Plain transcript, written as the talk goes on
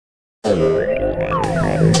Hi,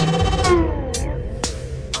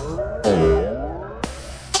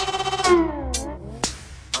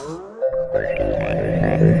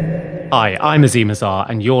 I'm Azeem Azhar,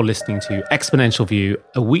 and you're listening to Exponential View,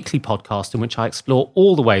 a weekly podcast in which I explore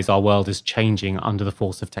all the ways our world is changing under the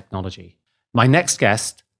force of technology. My next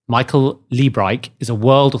guest, Michael Liebreich, is a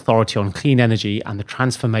world authority on clean energy and the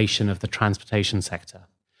transformation of the transportation sector.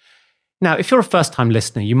 Now, if you're a first-time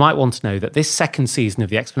listener, you might want to know that this second season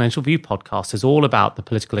of the Exponential View podcast is all about the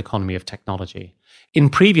political economy of technology. In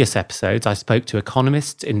previous episodes, I spoke to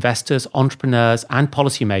economists, investors, entrepreneurs, and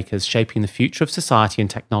policymakers shaping the future of society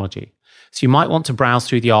and technology. So you might want to browse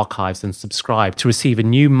through the archives and subscribe to receive a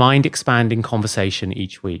new mind-expanding conversation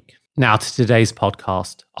each week. Now to today's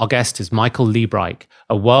podcast. Our guest is Michael Liebreich,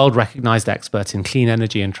 a world-recognized expert in clean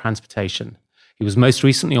energy and transportation. He was most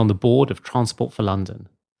recently on the board of Transport for London.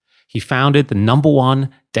 He founded the #1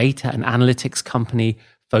 data and analytics company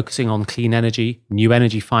focusing on clean energy, new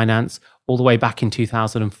energy finance, all the way back in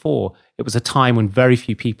 2004. It was a time when very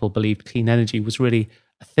few people believed clean energy was really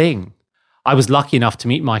a thing. I was lucky enough to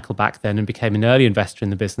meet Michael back then and became an early investor in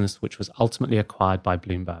the business, which was ultimately acquired by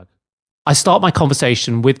Bloomberg. I start my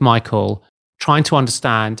conversation with Michael trying to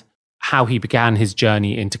understand how he began his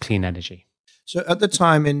journey into clean energy. So at the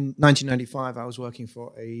time in 1995, I was working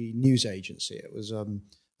for a news agency. It was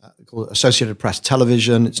called Associated Press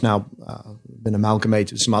Television. It's now been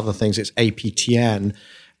amalgamated with some other things. It's APTN.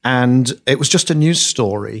 And it was just a news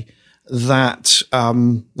story that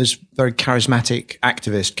this very charismatic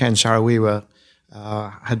activist, Ken Saro-Wiwa,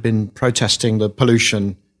 had been protesting the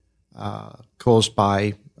pollution caused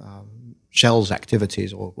by Shell's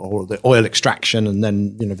activities or the oil extraction, and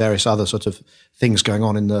then various other sort of things going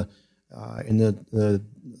on in the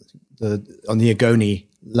on the Ogoni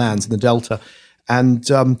lands in the Delta. And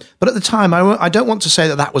but at the time, I don't want to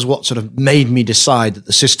say that was what sort of made me decide that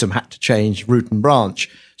the system had to change root and branch.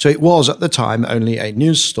 So it was at the time only a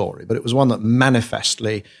news story, but it was one that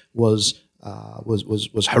manifestly was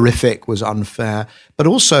horrific, was unfair. But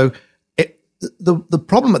also, the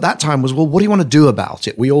problem at that time was, well, what do you want to do about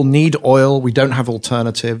it? We all need oil. We don't have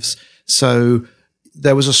alternatives. So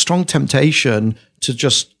there was a strong temptation to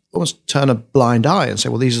just almost turn a blind eye and say,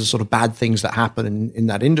 well, these are sort of bad things that happen in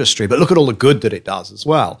that industry, but look at all the good that it does as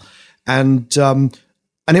well. And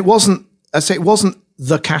it wasn't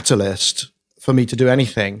the catalyst for me to do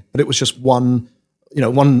anything, but it was just one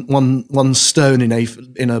stone in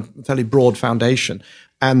a fairly broad foundation.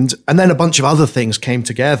 And then a bunch of other things came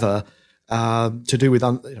together to do with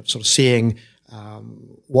sort of seeing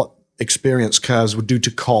what experience curves would do to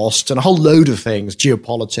cost and a whole load of things,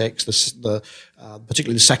 geopolitics,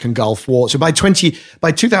 particularly the Second Gulf War. So by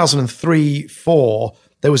 2003-04,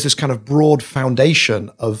 there was this kind of broad foundation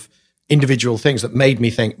of individual things that made me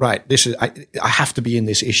think, right, I have to be in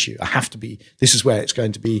this issue. This is where it's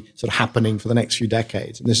going to be sort of happening for the next few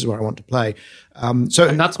decades, and this is where I want to play. And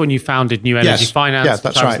that's when you founded New Energy Finance, yes,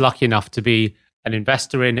 that's which I was right. lucky enough to be an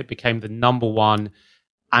investor in. It became the #1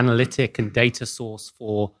 analytic and data source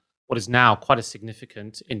for what is now quite a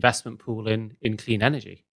significant investment pool in clean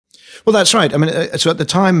energy. Well, that's right. I mean, so at the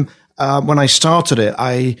time when I started it,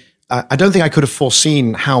 I don't think I could have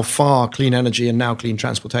foreseen how far clean energy and now clean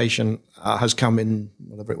transportation has come in,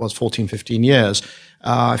 whatever it was, 14, 15 years.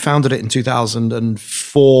 I founded it in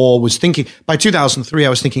 2004, by 2003, I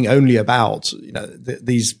was thinking only about,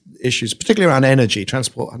 these issues, particularly around energy.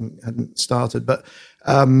 Transport hadn't started, but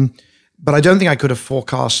I don't think I could have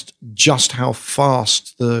forecast just how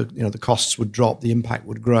fast the costs would drop, the impact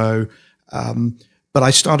would grow. But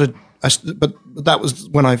that was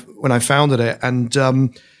when I founded it, and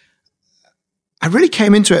I really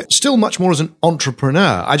came into it still much more as an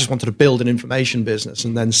entrepreneur. I just wanted to build an information business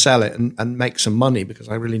and then sell it and make some money because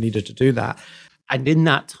I really needed to do that. And in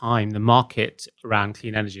that time, the market around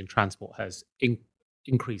clean energy and transport has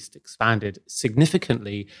increased, expanded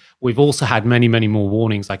significantly. We've also had many, many more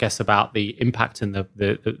warnings, I guess, about the impact and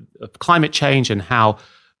the climate change and how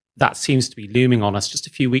that seems to be looming on us. Just a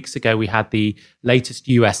few weeks ago, we had the latest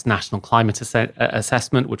US National Climate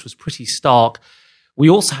Assessment, which was pretty stark. We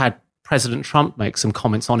also had President Trump make some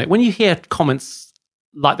comments on it. When you hear comments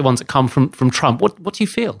like the ones that come from Trump, what do you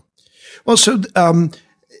feel? Well,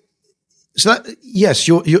 yes,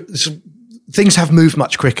 things have moved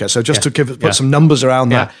much quicker. So just to put some numbers around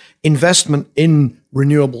that, investment in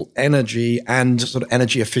renewable energy and sort of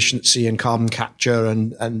energy efficiency and carbon capture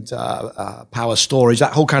and power storage,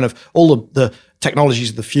 that whole kind of all of the technologies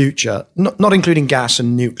of the future, not including gas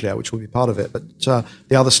and nuclear, which will be part of it, but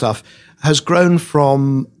the other stuff has grown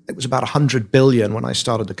from it was about 100 billion when I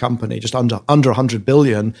started the company, just under 100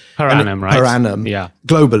 billion per annum, right? Per annum,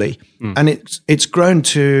 globally. And it's grown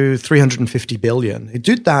to 350 billion. It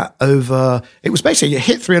did that it was basically, it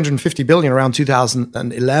hit 350 billion around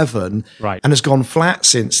 2011, right, and has gone flat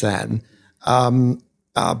since then.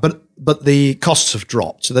 But the costs have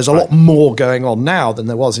dropped. So there's a lot more going on now than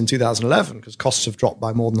there was in 2011 because costs have dropped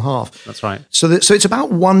by more than half. That's right. So it's about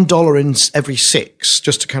 $1 in every 6,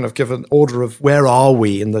 just to kind of give an order of where are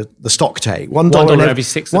we in the stock take. $1 in every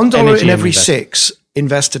 6. $1 in every 6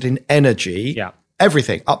 invested in energy. Yeah.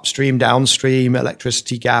 Everything, upstream, downstream,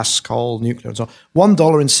 electricity, gas, coal, nuclear, and so on.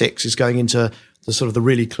 $1 in 6 is going into the sort of the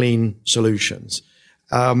really clean solutions.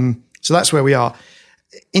 So that's where we are.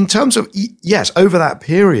 In terms of, yes, over that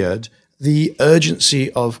period, the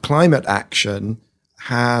urgency of climate action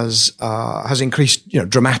has increased,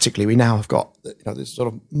 dramatically. We now have got, this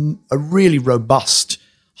sort of a really robust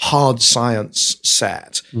hard science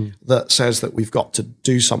set that says that we've got to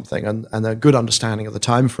do something, and a good understanding of the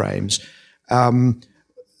timeframes.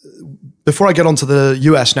 Before I get on to the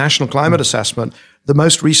US National Climate Assessment, the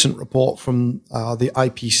most recent report from the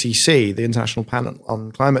IPCC, the International Panel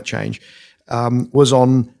on Climate Change, was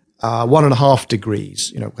on 1.5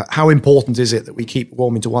 degrees. How important is it that we keep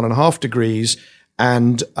warming to 1.5 degrees,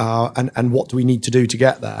 and what do we need to do to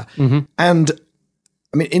get there? And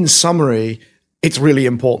I mean, in summary, it's really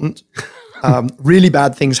important. Really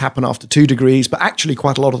bad things happen after 2 degrees, but actually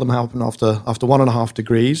quite a lot of them happen after 1.5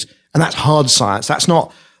 degrees. And that's hard science. That's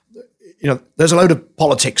not, there's a load of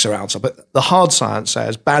politics around, but the hard science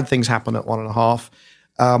says bad things happen at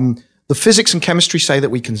 1.5. The physics and chemistry say that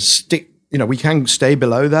we can we can stay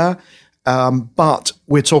below there. But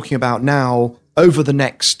we're talking about now, over the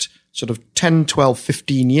next sort of 10, 12,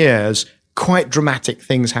 15 years, quite dramatic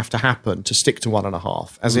things have to happen to stick to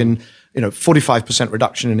 1.5, as in, 45%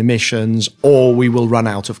 reduction in emissions, or we will run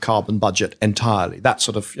out of carbon budget entirely. That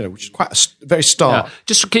sort of, which is quite a very start.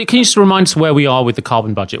 Yeah. Can you just remind us where we are with the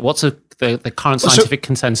carbon budget? What's the current scientific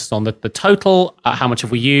consensus on the total? How much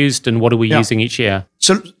have we used, and what are we using each year?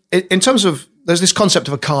 So in terms of, there's this concept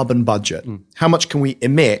of a carbon budget. How much can we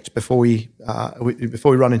emit before we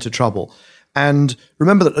run into trouble? And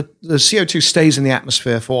remember that the CO2 stays in the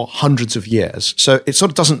atmosphere for hundreds of years. So it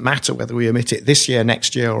sort of doesn't matter whether we emit it this year,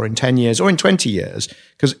 next year, or in 10 years, or in 20 years,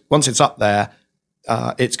 because once it's up there,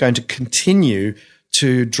 it's going to continue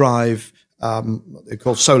to drive what they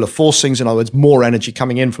call solar forcings. In other words, more energy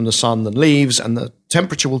coming in from the sun than leaves, and the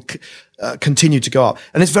temperature will continue to go up.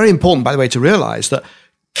 And it's very important, by the way, to realize that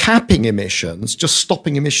capping emissions, just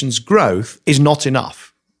stopping emissions growth, is not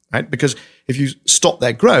enough, right? Because if you stop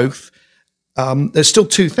their growth, there's still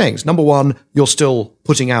two things. Number one, you're still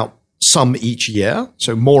putting out some each year,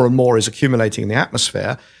 so more and more is accumulating in the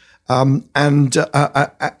atmosphere, and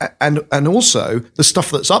also the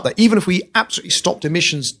stuff that's up there. Even if we absolutely stopped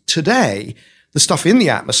emissions today, the stuff in the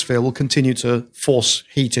atmosphere will continue to force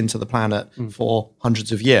heat into the planet for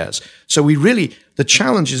hundreds of years. So the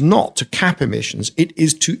challenge is not to cap emissions; it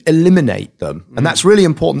is to eliminate them, and that's really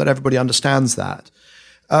important that everybody understands that.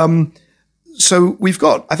 So we've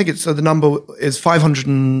got, I think the number is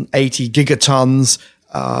 580 gigatons.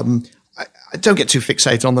 I don't get too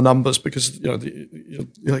fixated on the numbers because,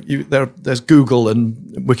 there's Google and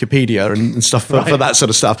Wikipedia and stuff for that sort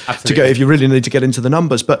of stuff. Absolutely. To go if you really need to get into the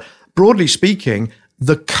numbers. But broadly speaking,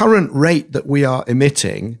 the current rate that we are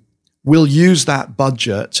emitting will use that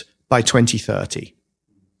budget by 2030.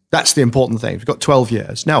 That's the important thing. We've got 12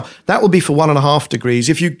 years. Now, that will be for 1.5 degrees.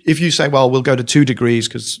 If you say, well, we'll go to 2 degrees,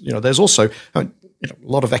 because, there's also a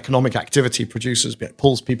lot of economic activity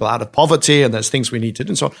pulls people out of poverty, and there's things we need to do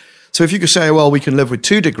and so on. So if you could say, well, we can live with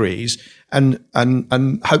 2 degrees and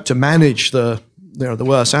hope to manage the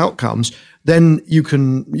worst outcomes, then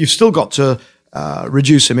you've still got to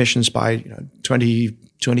reduce emissions by 20,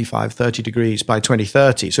 25, 30 degrees by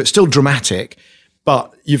 2030. So it's still dramatic.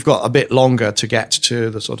 But you've got a bit longer to get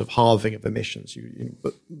to the sort of halving of emissions.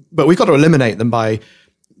 But we've got to eliminate them by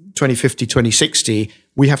 2050, 2060.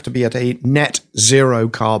 We have to be at a net zero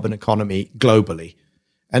carbon economy globally.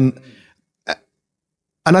 And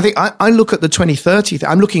I think I look at the 2030.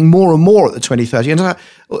 I'm looking more and more at the 2030. And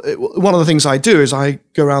one of the things I do is I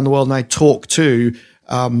go around the world and I talk to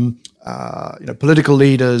political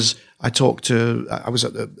leaders. I was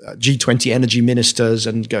at the G20 energy ministers,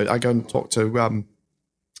 and I go and talk to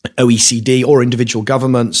OECD or individual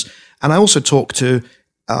governments. And I also talk to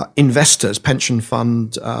investors, pension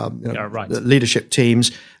fund, leadership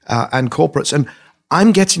teams, and corporates. And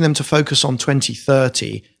I'm getting them to focus on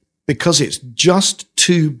 2030 because it's just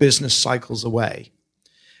 2 business cycles away.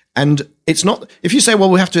 And it's not, if you say, well,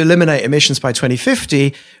 we have to eliminate emissions by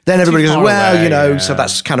 2050, then everybody goes, well, away, so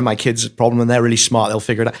that's kind of my kids' problem and they're really smart. They'll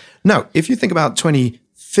figure it out. No, if you think about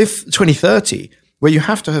 2030, where you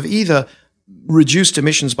have to have either reduced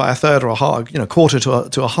emissions by a third or a half, quarter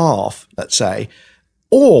to a half, let's say,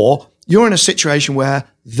 or you're in a situation where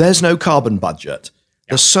there's no carbon budget.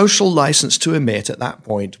 The social license to emit at that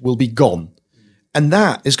point will be gone. And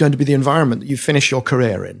that is going to be the environment that you finish your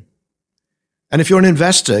career in. And if you're an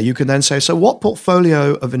investor, you can then say, so what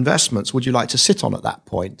portfolio of investments would you like to sit on at that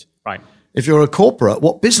point? Right. If you're a corporate,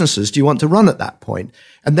 what businesses do you want to run at that point?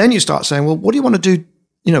 And then you start saying, well, what do you want to do,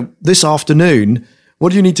 this afternoon?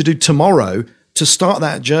 What do you need to do tomorrow to start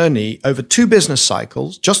that journey over just two business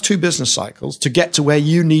cycles, to get to where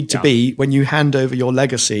you need to be when you hand over your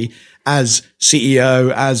legacy as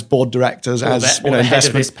CEO, as board directors, as the head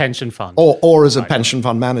of this pension fund, or as a pension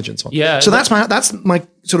fund manager and so on. Yeah, so that's my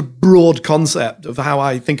sort of broad concept of how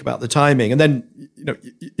I think about the timing. And then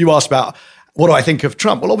you asked about what do I think of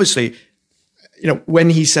Trump? Well, obviously, when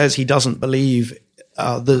he says he doesn't believe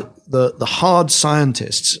the hard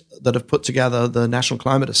scientists that have put together the National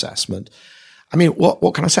Climate Assessment. I mean,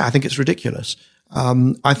 what can I say? I think it's ridiculous.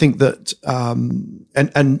 I think that,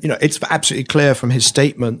 it's absolutely clear from his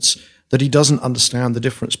statements that he doesn't understand the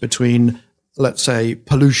difference between, let's say,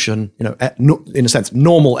 pollution, in a sense,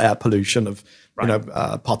 normal air pollution of,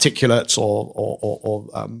 particulates or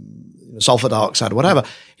sulfur dioxide or whatever.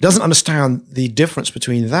 He doesn't understand the difference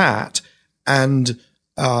between that and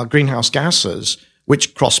greenhouse gases,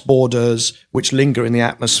 which cross borders, which linger in the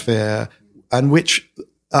atmosphere, and which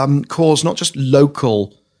cause not just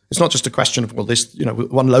local. It's not just a question of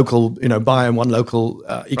one local biome, one local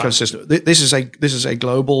ecosystem. Right. This is a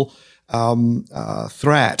global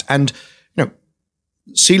threat, and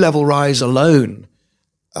sea level rise alone.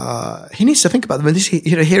 He needs to think about them. And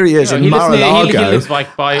here he is in Mar-a-Lago. He lives by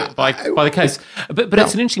the coast. But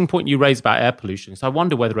it's an interesting point you raised about air pollution. So I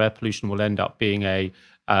wonder whether air pollution will end up being a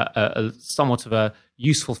somewhat of a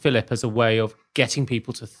useful fillip as a way of getting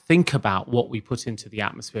people to think about what we put into the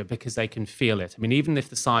atmosphere because they can feel it. I mean, even if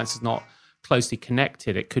the science is not closely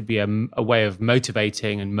connected, it could be a way of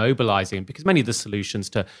motivating and mobilizing, because many of the solutions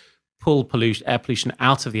to pull air pollution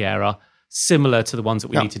out of the air are similar to the ones that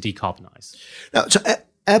we need to decarbonize. Now, so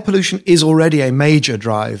air pollution is already a major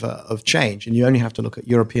driver of change, and you only have to look at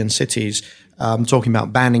European cities talking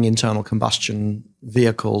about banning internal combustion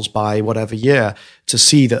vehicles by whatever year to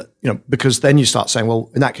see that, because then you start saying,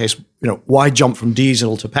 well, in that case, why jump from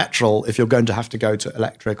diesel to petrol if you're going to have to go to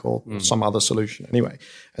electric or some other solution anyway?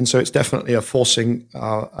 And so it's definitely a forcing,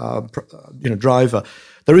 driver.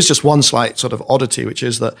 There is just one slight sort of oddity, which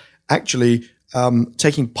is that actually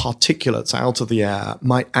taking particulates out of the air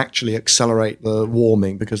might actually accelerate the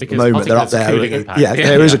warming because at the moment they're up there.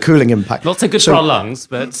 There is a cooling impact. Not so good for our lungs,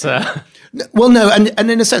 but... Well, no, and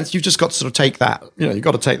in a sense, you've just got to sort of take that. You've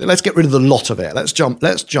got to take that. Let's get rid of the lot of it. Let's jump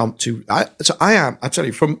to. I tell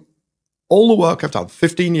you, from all the work I've done,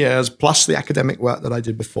 15 years plus the academic work that I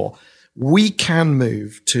did before, we can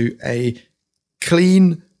move to a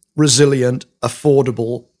clean, resilient,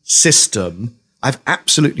 affordable system. I've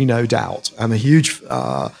absolutely no doubt. I'm a huge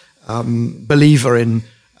believer in.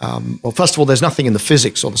 Well, first of all, there's nothing in the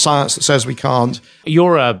physics or the science that says we can't.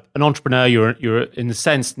 You're an entrepreneur. You're in the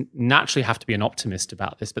sense naturally have to be an optimist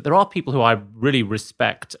about this. But there are people who I really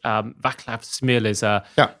respect. Václav Smil is a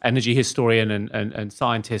energy historian and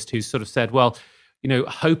scientist who's sort of said, well,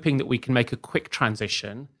 hoping that we can make a quick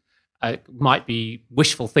transition might be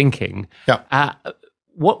wishful thinking. Yeah.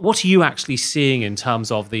 What are you actually seeing in terms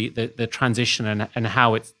of the transition and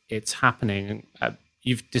how it's happening?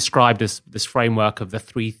 You've described this framework of the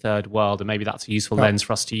 3/3 world, and maybe that's a useful lens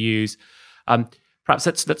for us to use. Perhaps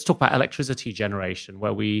let's talk about electricity generation,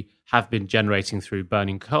 where we have been generating through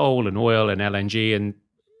burning coal and oil and LNG, and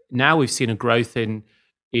now we've seen a growth in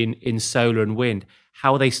solar and wind.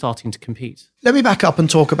 How are they starting to compete? Let me back up and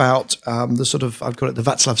talk about the sort of, I've called it the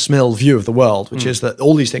Václav Smil view of the world, which is that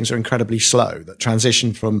all these things are incredibly slow. That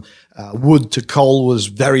transition from wood to coal was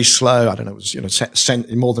very slow. I don't know, it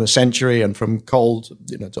was more than a century, and from coal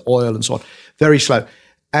to oil and so on, very slow.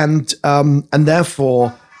 And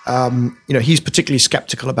therefore, he's particularly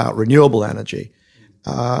skeptical about renewable energy.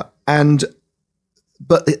 But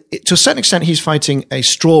to a certain extent, he's fighting a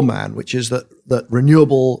straw man, which is that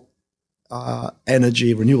renewable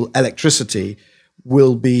energy, renewable electricity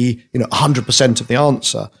will be, 100% of the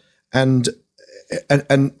answer. And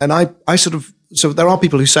I sort of, so there are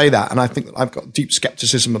people who say that, and I think that I've got deep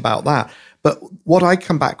skepticism about that. But what I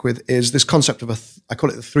come back with is this concept of I call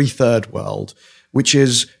it the 3/3 world, which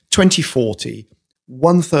is 2040,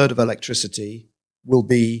 1/3 of electricity will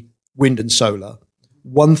be wind and solar.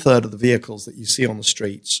 1/3 of the vehicles that you see on the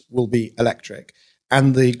streets will be electric,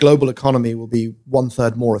 and the global economy will be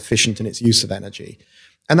 1/3 more efficient in its use of energy.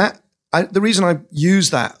 And the reason I use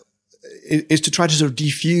that is to try to sort of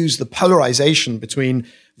defuse the polarization between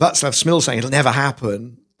Václav Smil saying it'll never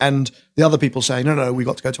happen and the other people saying, no, we've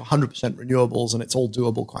got to go to 100% renewables and it's all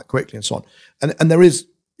doable quite quickly and so on. And there is,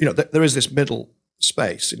 there is this middle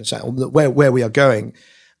space, in a sense, where we are going.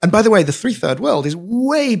 And by the way, the 3/3 world is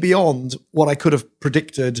way beyond what I could have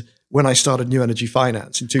predicted when I started New Energy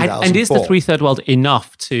Finance in 2004. And is the 3/3 world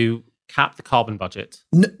enough to cap the carbon budget?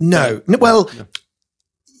 No. Well,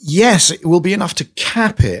 yes, it will be enough to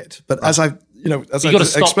cap it. But as I've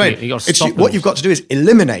explained, what you've got to do is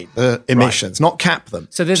eliminate the emissions, not cap them.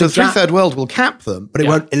 So the 3/3 world will cap them, but it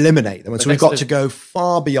won't eliminate them. And so we've got to go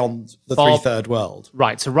far beyond the 3/3 world.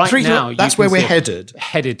 Right. So now, that's where we're headed.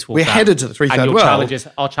 We're headed to the 3/3 world.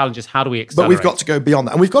 Our challenge is how do we accelerate? But we've got to go beyond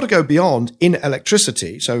that. And we've got to go beyond in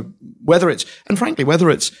electricity. So whether it's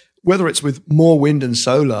with more wind and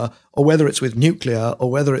solar, or whether it's with nuclear,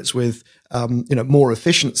 or whether it's with more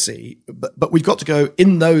efficiency, but we've got to go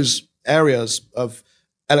in those areas of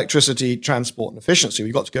electricity, transport, and efficiency.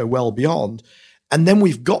 We've got to go well beyond. And then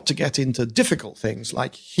we've got to get into difficult things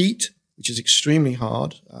like heat, which is extremely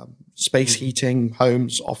hard, space heating,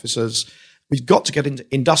 homes, offices. We've got to get into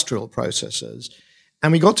industrial processes.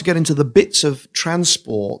 And we've got to get into the bits of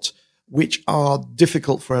transport which are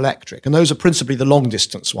difficult for electric. And those are principally the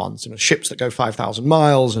long-distance ones, ships that go 5,000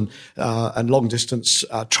 miles and long-distance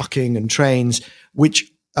trucking and trains,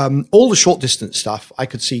 which all the short-distance stuff I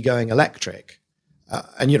could see going electric.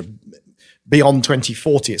 Beyond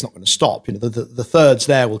 2040, it's not going to stop. The thirds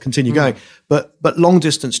there will continue going. But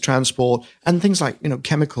long-distance transport and things like,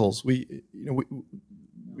 chemicals, we're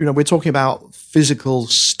talking about physical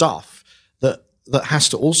stuff that has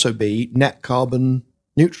to also be net carbon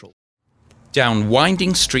neutral. Down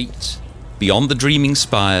winding streets, beyond the dreaming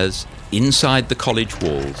spires, inside the college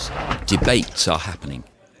walls, debates are happening.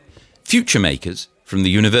 Future Makers from the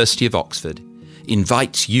University of Oxford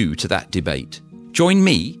invites you to that debate. Join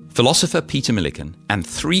me, philosopher Peter Millikan, and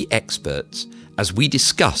 3 experts as we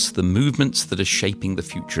discuss the movements that are shaping the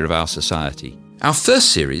future of our society. Our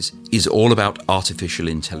first series is all about artificial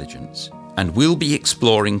intelligence, and we'll be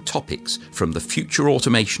exploring topics from the future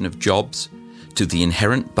automation of jobs to the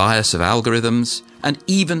inherent bias of algorithms, and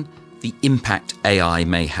even the impact AI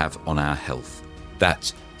may have on our health.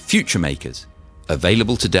 That's Future Makers,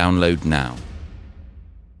 available to download now.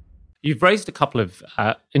 You've raised a couple of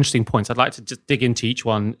interesting points. I'd like to just dig into each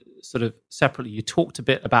one sort of separately. You talked a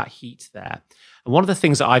bit about heat there. And one of the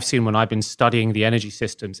things that I've seen when I've been studying the energy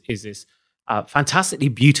systems is this fantastically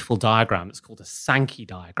beautiful diagram. It's called a Sankey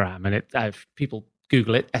diagram. And if people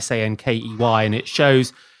Google it, Sankey, and it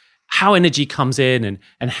shows how energy comes in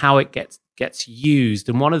and how it gets used.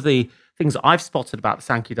 And one of the things that I've spotted about the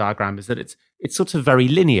Sankey diagram is that it's sort of very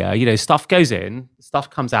linear. Stuff goes in, stuff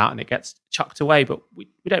comes out, and it gets chucked away. But we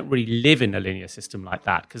don't really live in a linear system like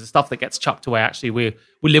that, because the stuff that gets chucked away, actually, we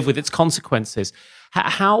live with its consequences.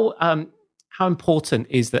 How important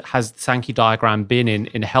has the Sankey diagram been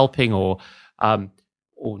in helping or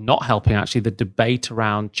not helping, actually, the debate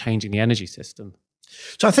around changing the energy system?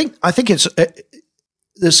 So I think it's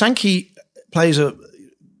the Sankey plays a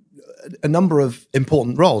number of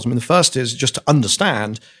important roles. I mean, the first is just to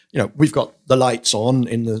understand, we've got the lights on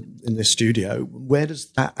in this studio. Where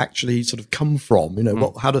does that actually sort of come from?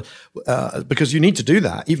 Because you need to do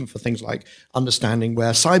that even for things like understanding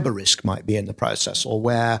where cyber risk might be in the process, or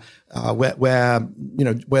where the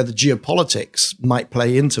geopolitics might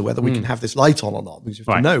play into whether we can have this light on or not. Because you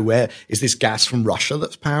have to know, where is this gas from Russia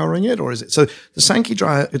that's powering it, or is it? So the Sankey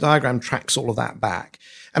diagram tracks all of that back,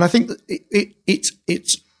 and I think that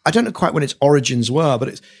it's. I don't know quite when its origins were,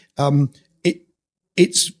 but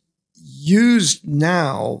it's used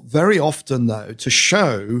now very often, though, to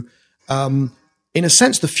show, in a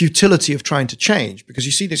sense, the futility of trying to change, because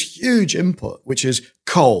you see this huge input, which is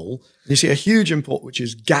coal, and you see a huge input, which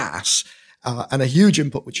is gas, and a huge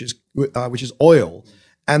input, which is oil.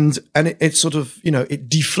 And it sort of, it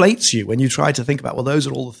deflates you when you try to think about, well, those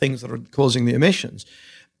are all the things that are causing the emissions.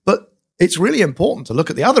 But it's really important to look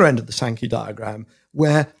at the other end of the Sankey diagram,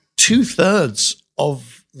 where 2/3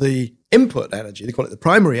 of the input energy, they call it the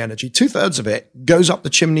primary energy, 2/3 of it goes up the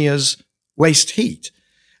chimney as waste heat.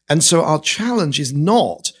 And so our challenge is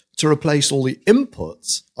not to replace all the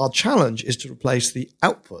inputs. Our challenge is to replace the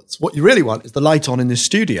outputs. What you really want is the light on in this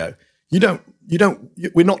studio.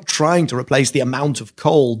 We're not trying to replace the amount of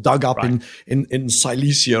coal dug up in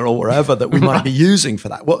Silesia or wherever that we might be using for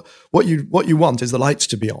that. What you want is the lights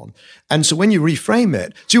to be on. And so when you reframe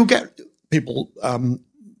it, so you'll get people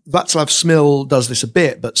Václav Smil does this a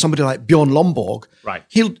bit, but somebody like Bjorn Lomborg, right,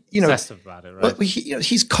 he'll, obsessive about it, right? But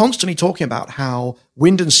he's constantly talking about how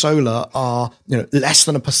wind and solar are, less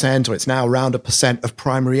than 1%, or it's now around 1% of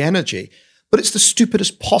primary energy. But it's the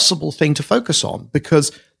stupidest possible thing to focus on,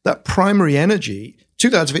 because that primary energy,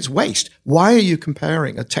 2/3 of it's waste. Why are you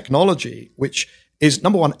comparing a technology which is,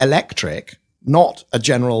 number one, electric, not a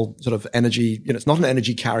general sort of energy, it's not an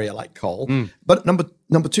energy carrier like coal, but number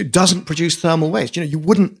two, doesn't produce thermal waste.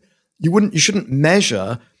 You shouldn't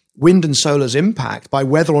measure wind and solar's impact by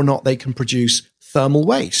whether or not they can produce thermal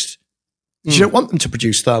waste. You don't want them to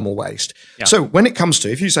produce thermal waste. Yeah. So when it comes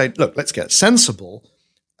to, if you say, look, let's get sensible,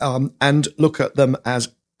 and look at them as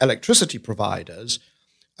electricity providers,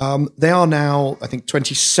 they are now, I think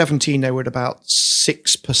 2017, they were at about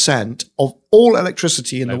 6% of all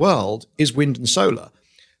electricity in the world is wind and solar.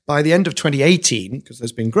 By the end of 2018, because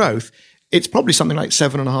there's been growth, it's probably something like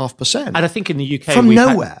 7.5%. And I think in the UK, from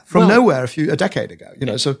nowhere a decade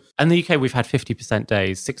ago, So, and the UK, we've had 50%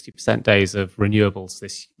 days, 60% days of renewables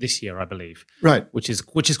this year, I believe. Right, which is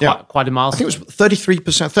quite a milestone. I think it was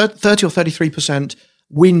 33%, 30 or 33%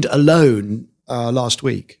 wind alone last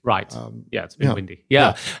week. Right. It's been windy.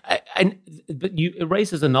 Yeah. But it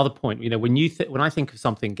raises another point. When I think of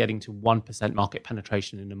something getting to 1% market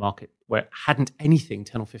penetration in a market where it hadn't anything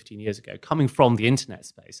 10 or 15 years ago, coming from the internet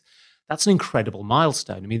space, that's an incredible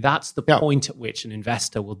milestone. I mean, that's the point at which an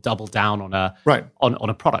investor will double down on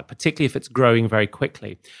a product, particularly if it's growing very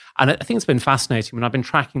quickly. And I think it's been fascinating when I've been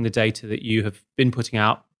tracking the data that you have been putting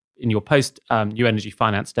out in your post New Energy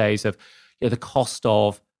Finance days of the cost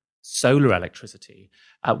of solar electricity,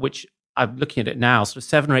 which I'm looking at it now, sort of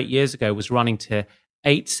 7 or 8 years ago was running to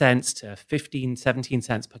 8 cents to 15, 17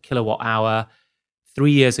 cents per kilowatt hour.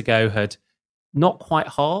 3 years ago had not quite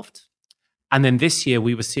halved. And then this year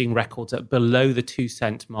we were seeing records at below the 2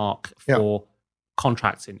 cent mark for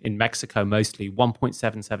contracts in Mexico, mostly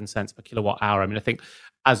 1.77 cents per kilowatt hour. I mean, I think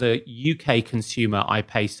as a UK consumer, I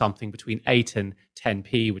pay something between 8 and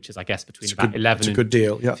 10p, which is, I guess, between about 11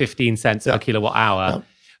 and 15 cents per kilowatt hour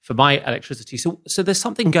for my electricity. So there's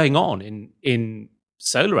something going on in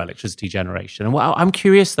solar electricity generation. And I'm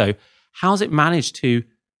curious, though, how's it managed to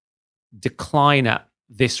decline at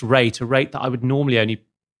this rate, a rate that I would normally only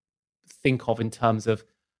think of in terms of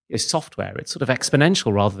software? It's sort of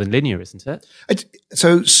exponential rather than linear, isn't it?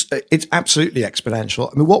 So it's absolutely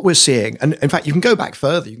exponential. I mean, what we're seeing, and in fact, you can go back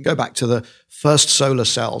further. You can go back to the first solar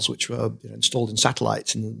cells, which were installed in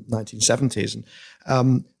satellites in the 1970s.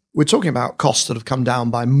 And we're talking about costs that have come down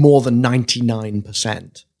by more than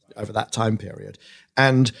 99% over that time period.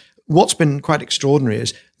 And what's been quite extraordinary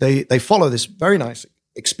is they follow this very nice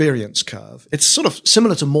experience curve. It's sort of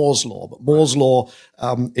similar to Moore's law, but Moore's law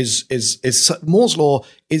Moore's law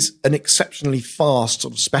is an exceptionally fast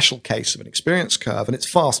sort of special case of an experience curve, and it's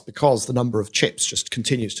fast because the number of chips just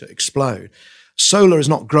continues to explode. Solar is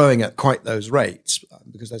not growing at quite those rates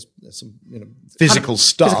because there's some physical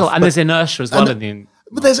stuff, and there's inertia as well in the.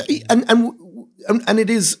 But there's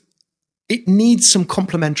it needs some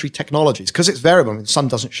complementary technologies because it's variable. I mean, the sun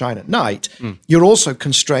doesn't shine at night. You're also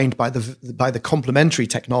constrained by the complementary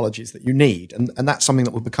technologies that you need. And that's something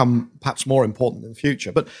that will become perhaps more important in the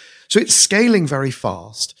future. But so it's scaling very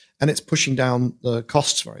fast and it's pushing down the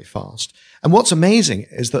costs very fast. And what's amazing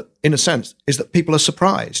is that, in a sense, is that people are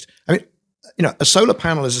surprised. I mean, a solar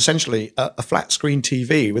panel is essentially a flat screen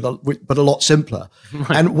TV but a lot simpler.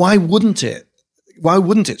 Right. And why wouldn't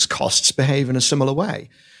its costs behave in a similar way?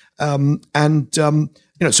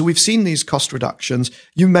 So we've seen these cost reductions.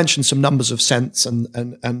 You mentioned some numbers of cents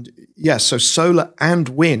and yes, so solar and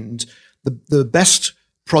wind, the best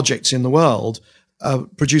projects in the world are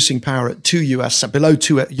producing power at below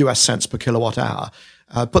 2 US cents per kilowatt hour.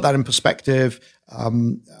 Put that in perspective.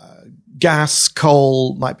 Gas,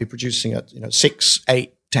 coal might be producing at 6,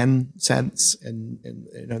 8, 10 cents in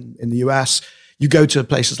the US. You go to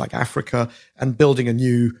places like Africa and building a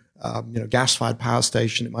new gas-fired power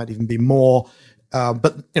station, it might even be more.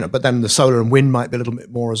 But then the solar and wind might be a little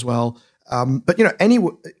bit more as well.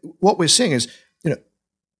 What we're seeing is,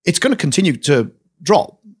 it's going to continue to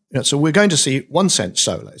drop. So we're going to see 1 cent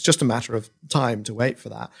solar. It's just a matter of time to wait for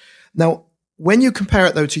that. Now, when you compare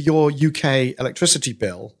it though to your UK electricity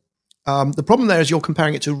bill, the problem there is you're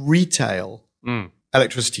comparing it to retail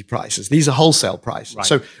electricity prices. These are wholesale prices. Right.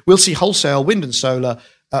 So we'll see wholesale wind and solar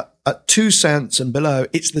at 2 cents and below.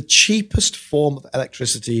 It's the cheapest form of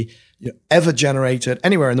electricity ever generated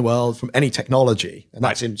anywhere in the world from any technology, and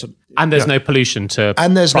that's in. And there's no pollution to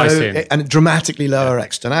and there's price no in. And dramatically lower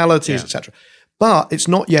externalities, etc. But it's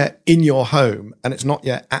not yet in your home, and it's not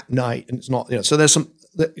yet at night, and it's not. So there's some.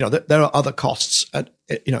 There are other costs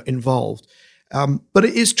involved, But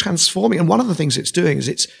it is transforming. And one of the things it's doing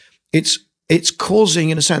is it's causing,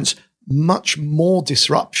 in a sense, much more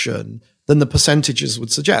disruption than the percentages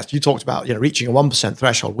would suggest. You talked about, reaching a 1%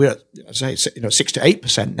 threshold. We're at, say, 6 to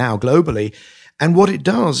 8% now globally. And what it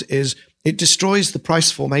does is it destroys the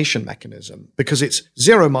price formation mechanism because it's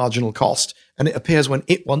zero marginal cost and it appears when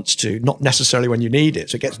it wants to, not necessarily when you need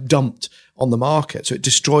it. So it gets dumped on the market. So it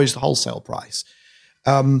destroys the wholesale price.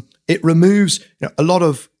 It removes, a lot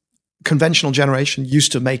of conventional generation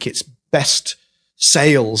used to make its best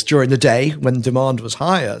sales during the day when demand was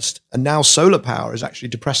highest. And now solar power is actually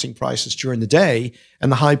depressing prices during the day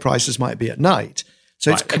and the high prices might be at night.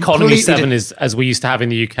 So it's Economy 7 is, as we used to have in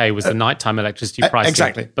the UK, was the nighttime electricity pricing.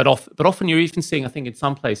 Exactly. But often you're even seeing, I think in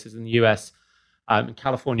some places in the US, in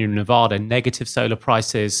California and Nevada, negative solar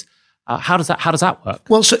prices. How does that work?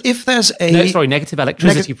 Well, so if there's negative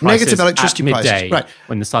electricity prices at midday, right,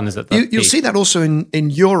 when the sun is at the peak. You'll see that also in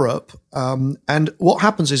Europe. And what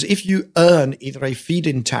happens is if you earn either a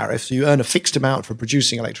feed-in tariff, so you earn a fixed amount for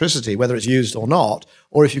producing electricity, whether it's used or not,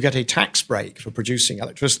 or if you get a tax break for producing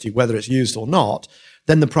electricity, whether it's used or not,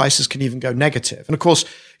 then the prices can even go negative. And of course,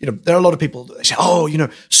 there are a lot of people that say,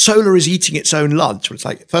 solar is eating its own lunch. But it's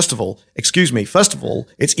like, first of all, it's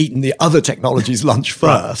eaten the other technology's lunch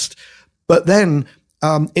first. Right. But then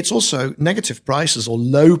it's also negative prices or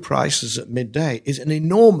low prices at midday is an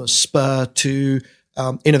enormous spur to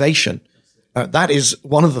innovation. That is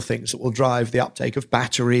one of the things that will drive the uptake of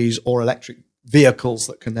batteries or electric vehicles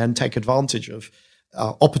that can then take advantage of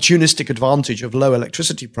opportunistic advantage of low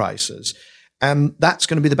electricity prices. And that's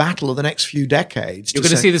going to be the battle of the next few decades. You're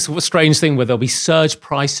going to see this strange thing where there'll be surge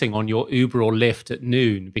pricing on your Uber or Lyft at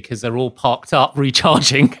noon because they're all parked up,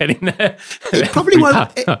 recharging, getting there. It probably won't. I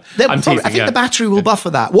think the battery will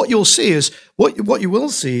buffer that. What you'll see is, what you will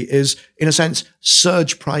see is, in a sense,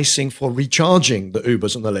 surge pricing for recharging the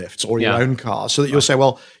Ubers and the Lyfts or your own car, so that you'll say,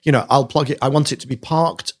 well, I'll plug it. I want it to be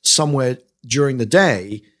parked somewhere during the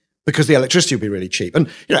day because the electricity will be really cheap.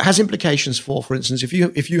 And it has implications for instance, if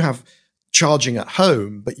you have charging at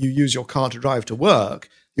home, but you use your car to drive to work,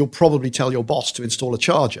 you'll probably tell your boss to install a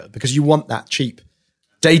charger because you want that cheap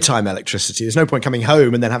daytime electricity. There's no point coming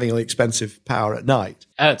home and then having all the expensive power at night.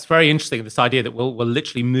 It's very interesting, this idea that we'll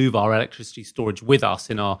literally move our electricity storage with us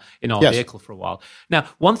in our vehicle for a while. Now,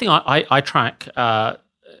 one thing I track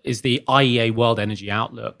is the IEA World Energy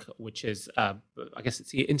Outlook, which is, I guess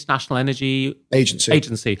it's the International Energy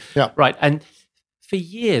Agency. Yeah. Right. And for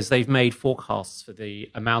years, they've made forecasts for the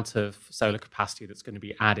amount of solar capacity that's going to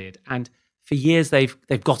be added, and for years they've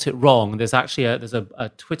got it wrong. There's actually a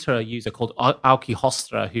Twitter user called Auki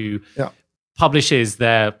Hostra who publishes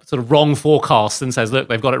their sort of wrong forecasts and says, "Look,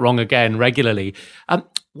 they've got it wrong again regularly."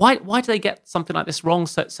 Why do they get something like this wrong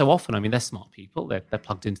so often? I mean, they're smart people. They're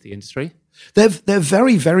plugged into the industry. They're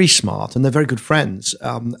very, very smart, and they're very good friends.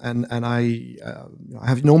 And I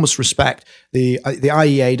have enormous respect. The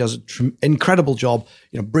IEA does an incredible job,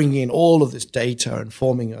 bringing in all of this data and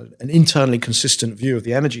forming an internally consistent view of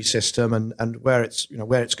the energy system and where it's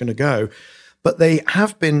going to go. But they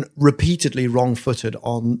have been repeatedly wrong-footed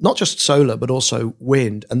on not just solar but also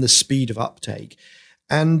wind and the speed of uptake.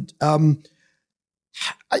 And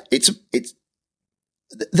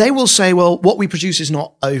they will say, well, what we produce is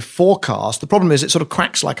not a forecast. The problem is it sort of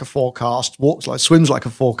cracks like a forecast, swims like a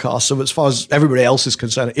forecast. So as far as everybody else is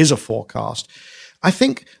concerned, it is a forecast. I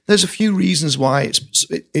think there's a few reasons why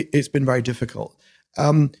it's been very difficult.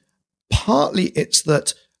 Partly it's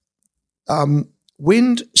that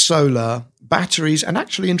wind, solar, batteries, and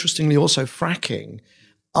actually interestingly also fracking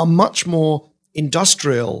are much more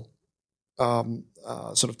industrial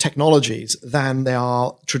sort of technologies than they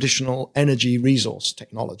are traditional energy resource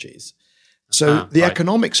technologies. So the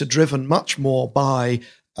economics are driven much more by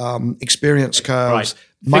experience curves,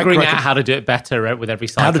 figuring out how to do it better with every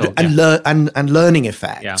cycle, and learning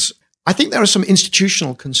effects. Yeah. I think there are some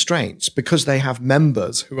institutional constraints because they have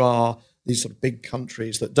members who are these sort of big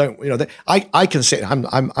countries that don't, I can sit,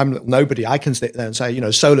 I'm nobody. I can sit there and say,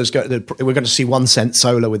 solar's we're going to see 1 cent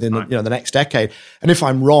solar within the next decade. And if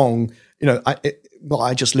I'm wrong,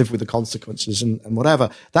 I just live with the consequences and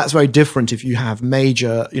whatever. That's very different if you have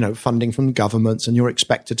major, funding from governments and you're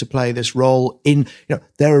expected to play this role in,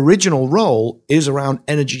 their original role is around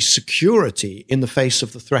energy security in the face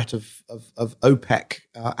of the threat of OPEC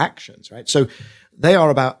actions, right? So they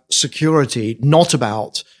are about security, not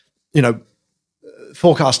about,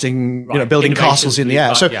 forecasting, building castles in the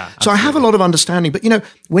air. So I have a lot of understanding, but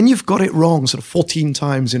when you've got it wrong sort of 14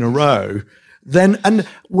 times in a row, and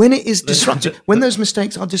when it is disruptive, when those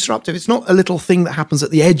mistakes are disruptive, it's not a little thing that happens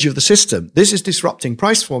at the edge of the system. This is disrupting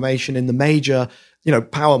price formation in the major,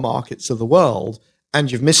 power markets of the world.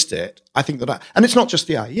 and you've missed it, I think and it's not just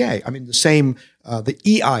the IEA. I mean, the same, the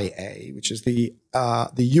EIA, which is the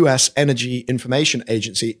US Energy Information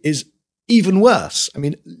Agency, is even worse. I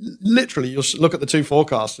mean, literally, you'll look at the two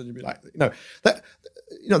forecasts and you'll be like,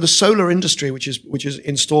 the solar industry, which is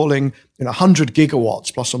installing 100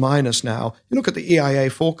 gigawatts plus or minus now. You look at the EIA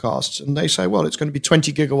forecasts and they say, well, it's going to be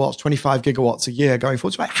 20 gigawatts, 25 gigawatts a year going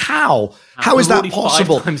forward. It's like, how is that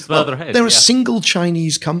possible? 5 times further ahead, there are single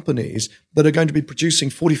Chinese companies that are going to be producing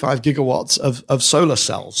 45 gigawatts of solar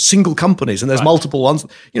cells, single companies, and there's multiple ones.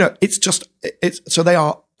 So they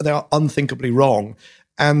are unthinkably wrong.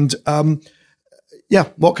 And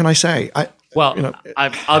what can I say?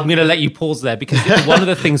 I'm going to let you pause there, because one of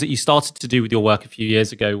the things that you started to do with your work a few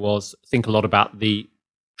years ago was think a lot about the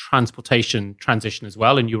transportation transition as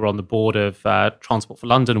well. And you were on the board of Transport for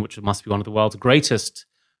London, which must be one of the world's greatest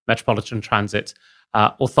metropolitan transit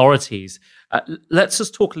authorities. Let's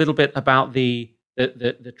just talk a little bit about the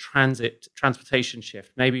transportation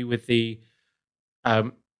shift, maybe with the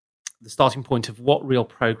starting point of what real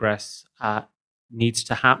progress needs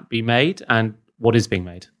to be made and what is being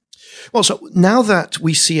made. Well, so now that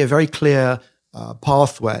we see a very clear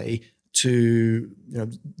pathway to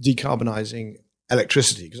decarbonizing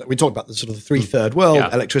electricity, because we talked about the sort of the 3/3 world,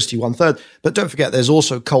 electricity 1/3, but don't forget there's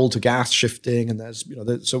also coal to gas shifting, and there's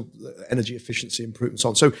so energy efficiency improvements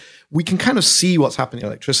on. So we can kind of see what's happening in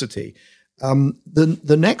electricity.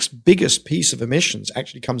 The next biggest piece of emissions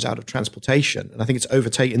actually comes out of transportation, and I think it's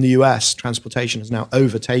overtaken in the US. Transportation has now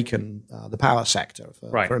overtaken the power sector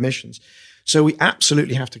for emissions. So we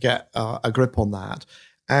absolutely have to get a grip on that.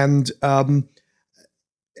 And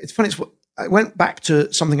it's funny, I went back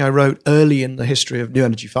to something I wrote early in the history of new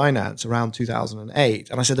energy finance around 2008,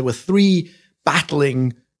 and I said there were three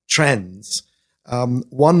battling trends.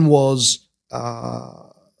 One was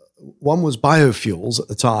biofuels at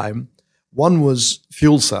the time, one was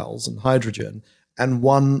fuel cells and hydrogen, and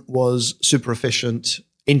one was super efficient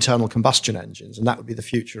internal combustion engines, and that would be the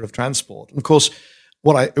future of transport. And of course,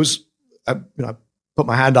 I put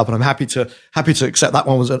my hand up, and I'm happy to accept that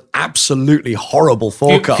one was an absolutely horrible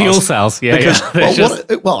forecast. Fuel cells,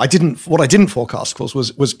 What I didn't forecast, of course,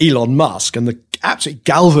 was Elon Musk and the absolutely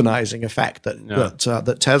galvanizing effect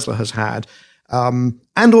that Tesla has had,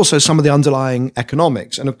 and also some of the underlying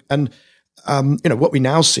economics. And what we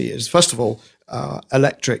now see is, first of all,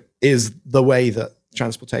 electric is the way that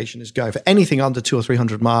transportation is going. For anything under 200 or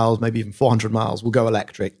 300 miles, maybe even 400 miles, will go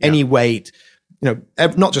electric. Any weight.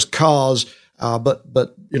 Not just cars,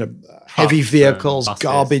 but heavy vehicles, buses,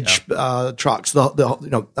 garbage trucks,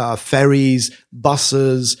 the ferries,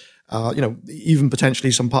 buses, even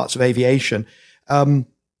potentially some parts of aviation.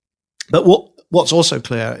 But what's also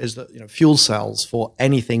clear is that fuel cells for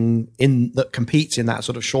anything that competes in that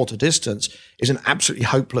sort of shorter distance is an absolutely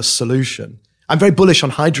hopeless solution. I'm very bullish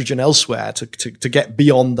on hydrogen elsewhere to get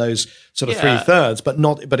beyond those sort of 3/3,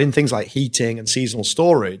 but in things like heating and seasonal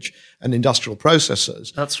storage and industrial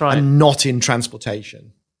processes. That's right. And not in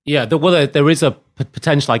transportation. Yeah, there is a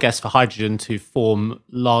potential, I guess, for hydrogen to form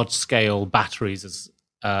large-scale batteries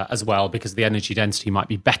as well, because the energy density might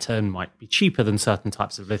be better and might be cheaper than certain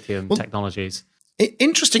types of lithium technologies.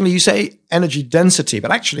 Interestingly, you say energy density,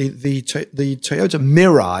 but actually the Toyota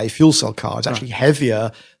Mirai fuel cell car is actually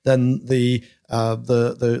heavier than the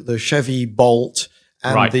Chevy Bolt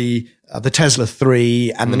and the Tesla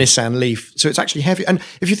 3 and the Nissan Leaf. So it's actually heavy. And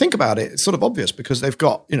if you think about it, it's sort of obvious, because you've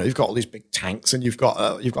got all these big tanks, and you've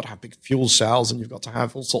got to have big fuel cells, and you've got to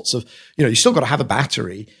have all sorts of, you still got to have a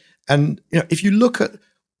battery. And if you look at,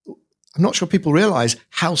 I'm not sure people realize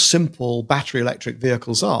how simple battery electric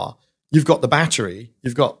vehicles are. You've got the battery,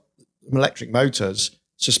 you've got electric motors,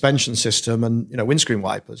 suspension system, and windscreen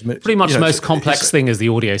wipers. Pretty much the most complex thing is the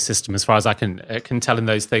audio system, as far as I can tell in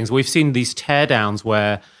those things. We've seen these teardowns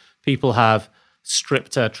where people have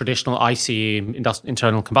stripped a traditional ICE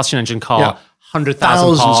internal combustion engine car,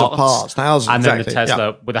 100,000 parts, and then the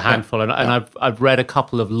Tesla with a handful. And I've read a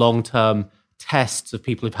couple of long-term tests of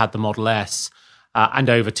people who've had the Model S. And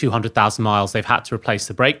over 200,000 miles, they've had to replace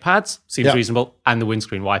the brake pads, seems reasonable, and the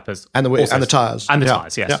windscreen wipers. And the tyres. And the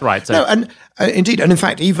tyres, yes, right. So, no, and indeed, and in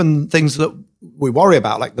fact, even things that we worry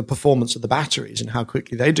about, like the performance of the batteries and how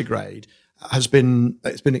quickly they degrade, the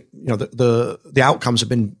outcomes have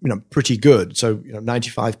been, pretty good. So,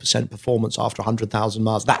 95% performance after 100,000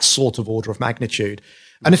 miles, that sort of order of magnitude.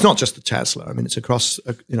 And it's not just the Tesla. I mean, it's across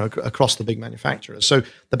the big manufacturers. So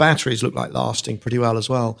the batteries look like lasting pretty well as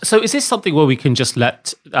well. So is this something where we can just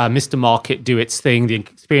let Mr. Market do its thing? The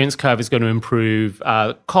experience curve is going to improve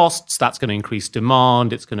costs. That's going to increase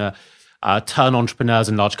demand. It's going to turn entrepreneurs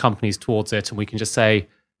and large companies towards it. And we can just say,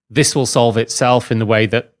 this will solve itself in the way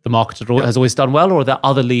that the market has always done well, or are there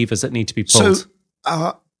other levers that need to be pulled?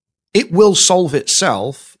 So it will solve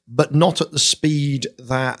itself, but not at the speed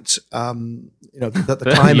that that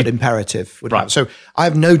the climate imperative would have. So I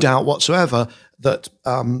have no doubt whatsoever that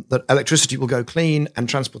that electricity will go clean and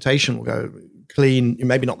transportation will go clean.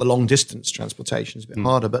 Maybe not the long distance transportation is a bit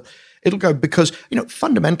harder, but it'll go because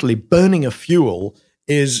fundamentally burning a fuel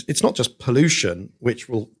it's not just pollution, which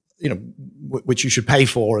will which you should pay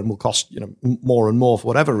for and will cost more and more for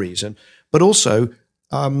whatever reason, but also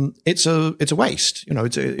it's a waste.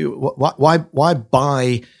 Why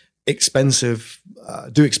buy expensive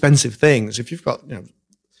do expensive things if you've got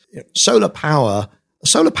solar power. A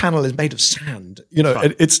solar panel is made of sand.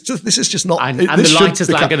 It's just this is just not. And the light is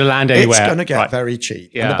not going to land anywhere. It's going to get very cheap.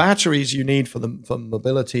 Yeah. And the batteries you need for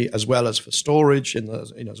mobility as well as for storage,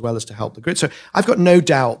 as well as to help the grid. So I've got no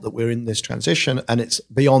doubt that we're in this transition, and it's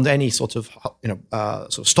beyond any sort of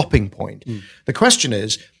sort of stopping point. The question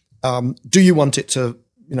is, do you want it to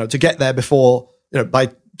to get there before by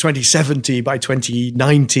 2070, by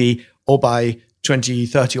 2090, or by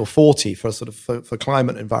 2030 or 40 for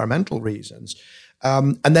climate and environmental reasons?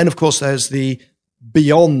 And then, of course, there's the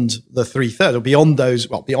beyond the 3/3, or beyond those,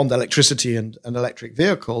 beyond electricity and electric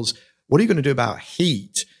vehicles. What are you going to do about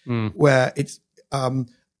heat, where it's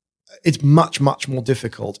much, much more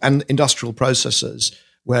difficult, and industrial processes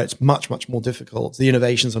where it's much, much more difficult. The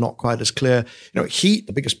innovations are not quite as clear. Heat,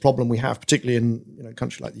 the biggest problem we have, particularly in a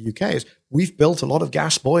country like the UK, is we've built a lot of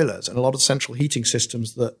gas boilers and a lot of central heating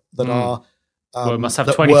systems that are. We must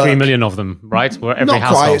have 23 million of them, right? Where every not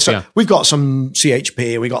household. Quite. So we've got some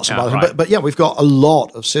CHP, we've got some other, right. but we've got a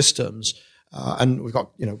lot of systems, and we've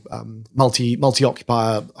got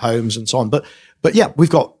multi-occupier homes and so on. But yeah, we've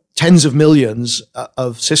got tens of millions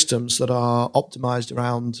of systems that are optimized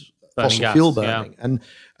around fossil fuel burning, and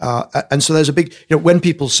so there's a big when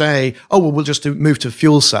people say, oh well, we'll just move to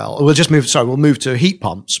fuel cell, or we'll move to heat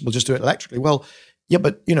pumps, we'll just do it electrically. Well. Yeah,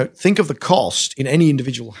 but think of the cost in any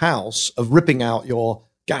individual house of ripping out your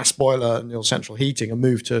gas boiler and your central heating and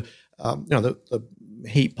move to the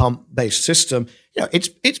heat pump based system.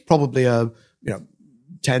 It's probably a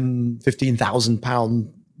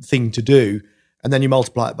 £10,000-15,000 thing to do, and then you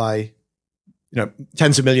multiply it by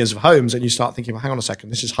tens of millions of homes, and you start thinking, well, hang on a second,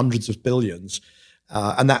 this is hundreds of billions,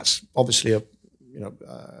 and that's obviously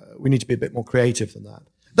we need to be a bit more creative than that.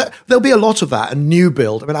 There'll be a lot of that. And new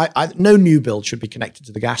build. I mean, no new build should be connected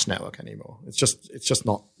to the gas network anymore. It's just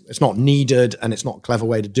not. It's not needed, and it's not a clever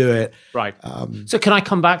way to do it. Right. So, can I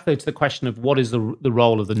come back though to the question of what is the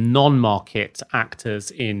role of the non-market actors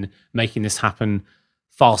in making this happen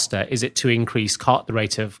faster? Is it to increase the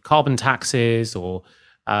rate of carbon taxes, or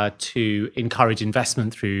to encourage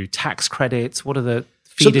investment through tax credits? What are the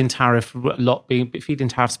feed-in tariffs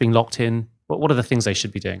being locked in? What are the things they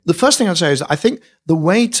should be doing? The first thing I'd say is I think the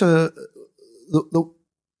way to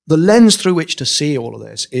the lens through which to see all of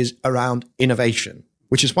this is around innovation,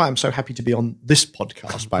 which is why I'm so happy to be on this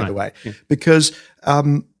podcast, by the way, because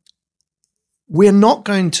we're not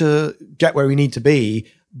going to get where we need to be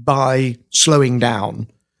by slowing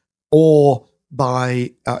down or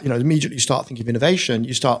by immediately start thinking of innovation.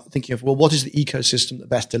 You start thinking of, well, what is the ecosystem that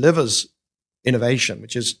best delivers innovation,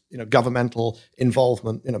 which is governmental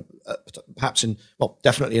involvement, perhaps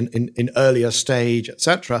definitely in earlier stage,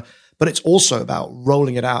 etc. But it's also about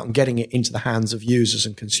rolling it out and getting it into the hands of users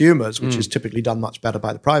and consumers, which is typically done much better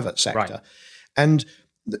by the private sector. Right. And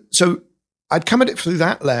so I'd come at it through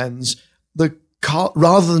that lens,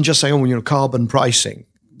 rather than just saying, carbon pricing,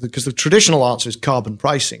 because the traditional answer is carbon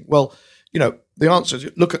pricing. Well, the answer is,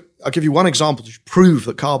 I'll give you one example to prove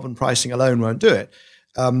that carbon pricing alone won't do it.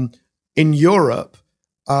 In Europe,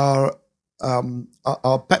 our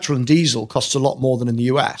petrol and diesel costs a lot more than in the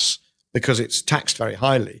US because it's taxed very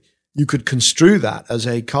highly. You could construe that as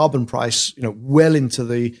a carbon price, well into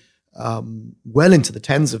the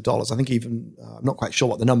tens of dollars. I think even I'm not quite sure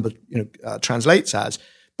what the number translates as,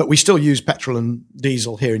 but we still use petrol and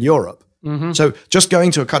diesel here in Europe. Mm-hmm. So just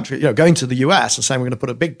going to a country, going to the US and saying we're going to put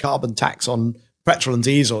a big carbon tax on petrol and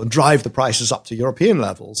diesel and drive the prices up to European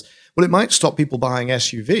levels. Well, it might stop people buying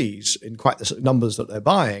SUVs in quite the numbers that they're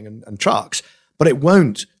buying and trucks, but it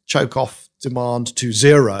won't choke off demand to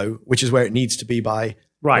zero, which is where it needs to be by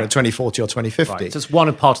 2040 or 2050. Right. So it's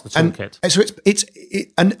one part of the toolkit. And so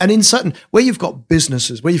and in certain where you've got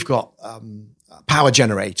businesses, where you've got power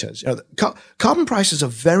generators, carbon prices are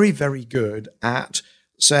very, very good at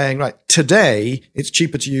saying, right, today it's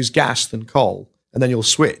cheaper to use gas than coal, and then you'll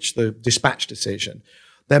switch the dispatch decision.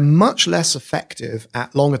 they're much less effective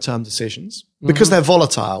at longer term decisions because they're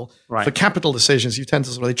volatile. Right. For capital decisions, you tend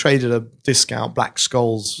to sort of, they trade at a discount.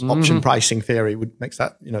 Black-Scholes option pricing theory would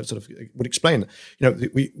explain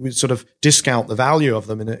that. We sort of discount the value of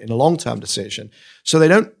them in a long-term decision. So they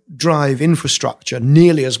don't drive infrastructure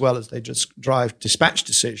nearly as well as they just drive dispatch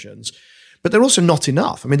decisions. But they're also not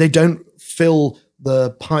enough. I mean, they don't fill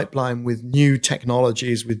the pipeline with new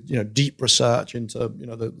technologies, with deep research into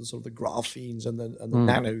the sort of the graphenes and the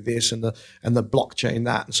nano this and the blockchain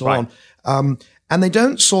that and so on. And they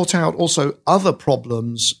don't sort out also other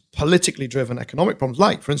problems, politically driven economic problems,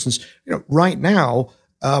 like, for instance, right now,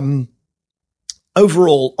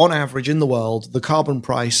 overall, on average in the world, the carbon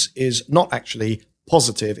price is not actually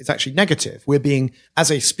positive; it's actually negative.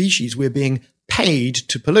 As a species, we're being paid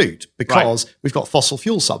to pollute because we've got fossil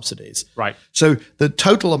fuel subsidies. Right. So the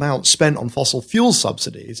total amount spent on fossil fuel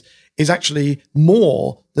subsidies is actually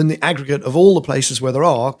more than the aggregate of all the places where there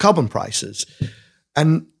are carbon prices.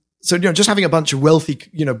 And so, just having a bunch of wealthy,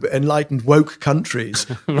 enlightened, woke countries,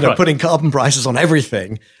 putting carbon prices on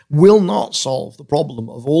everything will not solve the problem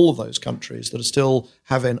of all of those countries that are still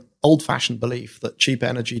have an old-fashioned belief that cheap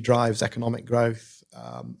energy drives economic growth.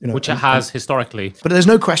 Which it has historically. But there's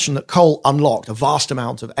no question that coal unlocked a vast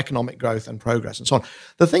amount of economic growth and progress and so on.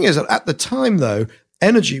 The thing is that at the time, though,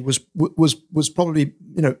 energy was probably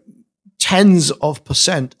tens of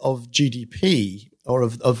 % of GDP or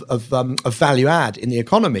of value add in the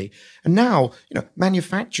economy. And now,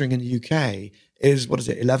 manufacturing in the UK is,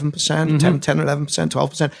 11%, 10 or 11%,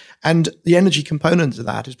 12%. And the energy component of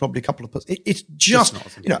that is probably a couple of %. It's just,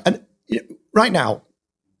 right now,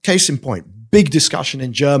 case in point, big discussion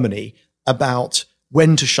in Germany about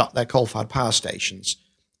when to shut their coal-fired power stations.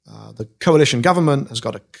 The coalition government has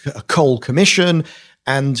got a coal commission,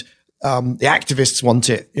 and the activists want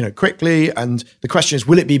it, quickly. And the question is,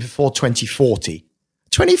 will it be before 2040?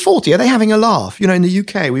 2040, are they having a laugh? In the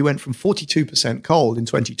UK, we went from 42% coal in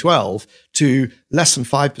 2012 to less than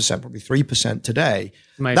 5%, probably 3% today.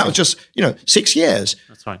 Amazing. That was just, 6 years.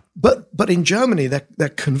 That's right. But in Germany, they're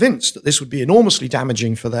convinced that this would be enormously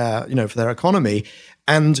damaging for their, for their economy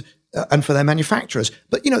and for their manufacturers.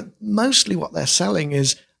 But, mostly what they're selling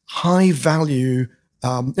is high value,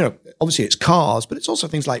 obviously it's cars, but it's also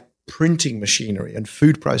things like printing machinery and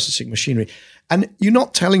food processing machinery. And you're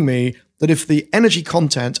not telling me that if the energy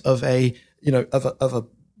content of a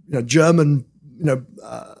German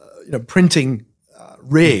printing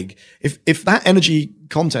rig, if that energy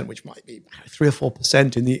content, which might be 3 or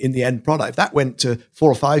 4% in the end product, if that went to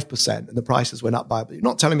 4 or 5% and the prices went up by, you're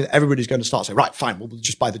not telling me that everybody's going to start saying, right, fine, we'll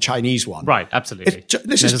just buy the Chinese one. Right, absolutely.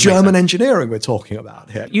 This is German engineering we're talking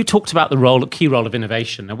about here. You talked about the key role of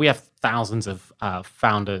innovation, and we have thousands of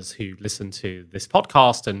founders who listen to this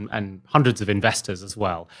podcast and hundreds of investors as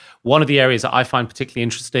well. One of the areas that I find particularly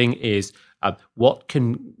interesting is what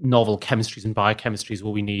novel chemistries and biochemistries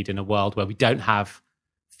will we need in a world where we don't have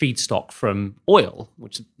feedstock from oil,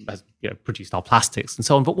 which has produced our plastics and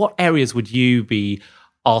so on. But what areas would you be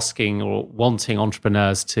asking or wanting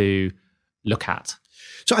entrepreneurs to look at?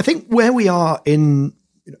 So I think where we are in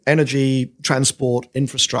energy, transport,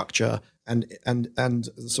 infrastructure, and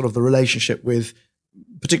sort of the relationship with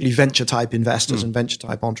particularly venture type investors and venture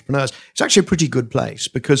type entrepreneurs, it's actually a pretty good place,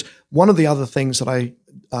 because one of the other things that I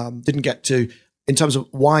didn't get to in terms of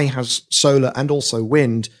why has solar and also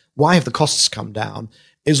wind, why have the costs come down,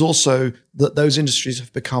 is also that those industries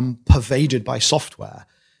have become pervaded by software.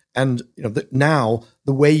 And now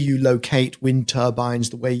the way you locate wind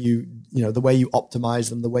turbines, the way you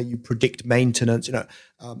optimize them, the way you predict maintenance,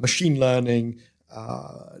 machine learning,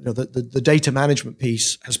 the data management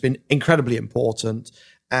piece has been incredibly important.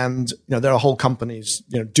 And there are whole companies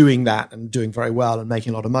doing that and doing very well and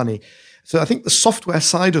making a lot of money. So I think the software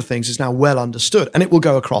side of things is now well understood, and it will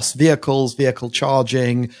go across vehicles, vehicle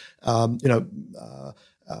charging,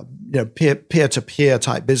 peer-to-peer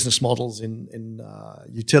type business models in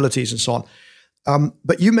utilities and so on.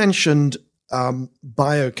 But you mentioned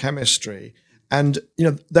biochemistry, and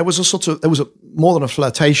there was more than a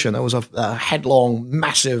flirtation. There was a headlong,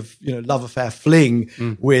 massive love affair fling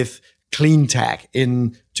with clean tech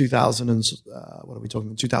in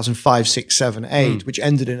 2005, 6, 7, 8, which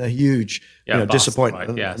ended in a huge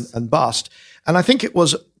disappointment and bust. And I think it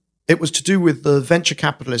was to do with the venture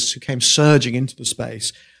capitalists who came surging into the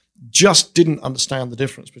space, just didn't understand the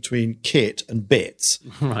difference between kit and bits,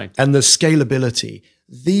 right, and the scalability.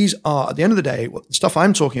 These are, at the end of the day, what the stuff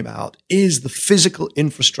I'm talking about is the physical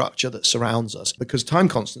infrastructure that surrounds us, because time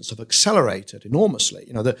constants have accelerated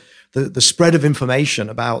enormously. The spread of information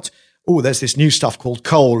about oh, there's this new stuff called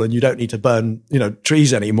coal and you don't need to burn,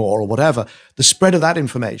 trees anymore or whatever. The spread of that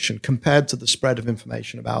information compared to the spread of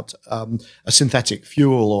information about a synthetic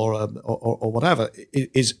fuel or whatever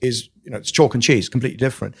is it's chalk and cheese, completely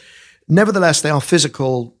different. Nevertheless, they are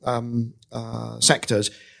physical sectors.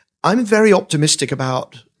 I'm very optimistic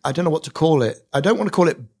about, I don't know what to call it. I don't want to call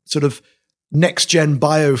it sort of next-gen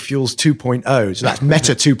biofuels 2.0. So that's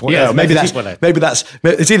Meta 2.0. Yes, maybe that's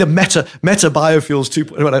it's either Meta biofuels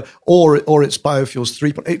 2.0 or it's biofuels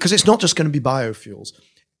 3.0, because it's not just going to be biofuels.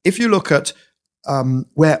 If you look at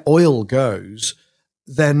where oil goes,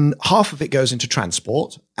 then half of it goes into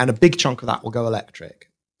transport, and a big chunk of that will go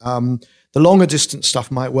electric. The longer distance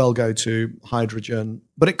stuff might well go to hydrogen,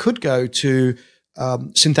 but it could go to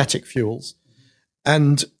synthetic fuels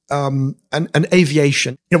and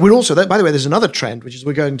aviation. We're also, by the way, there's another trend, which is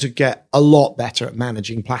we're going to get a lot better at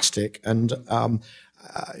managing plastic and,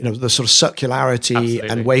 the sort of circularity Absolutely.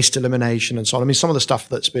 and waste elimination and so on. I mean, some of the stuff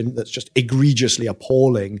that's just egregiously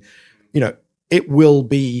appalling,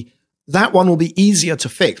 that one will be easier to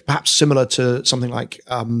fix, perhaps similar to something like,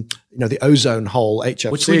 the ozone hole,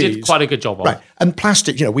 HFCs. Which we did quite a good job on. Right. And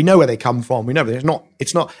plastic, we know where they come from. We know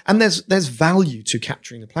it's not, and there's value to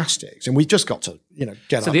capturing the plastics, and we've just got to,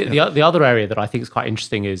 get So up. the other area that I think is quite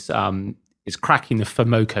interesting is cracking the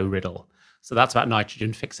FOMOCO riddle. So that's about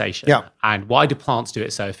nitrogen fixation. Yeah. And why do plants do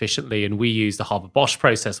it so efficiently? And we use the Haber-Bosch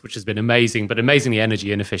process, which has been amazing, but amazingly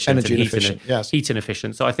energy inefficient and heat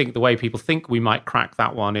inefficient. So I think the way people think we might crack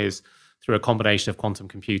that one is through a combination of quantum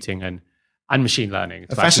computing and machine learning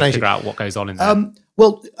to actually figure out what goes on in there.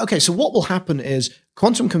 Well, okay, so what will happen is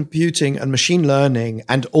quantum computing and machine learning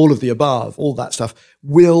and all of the above, all that stuff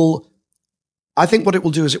I think what it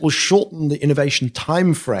will do is it will shorten the innovation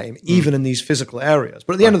time frame, even in these physical areas.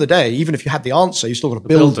 But at the end of the day, even if you had the answer, you still got to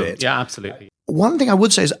build it. Yeah, absolutely. One thing I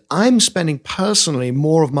would say is I'm spending personally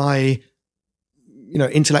more of my,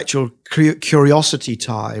 intellectual curiosity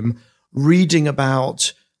time reading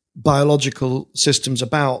about biological systems,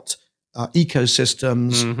 about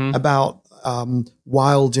ecosystems, about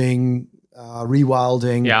wilding,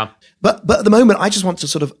 rewilding. Yeah. But at the moment, I just want to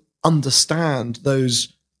sort of understand those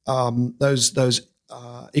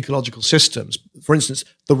ecological systems. For instance,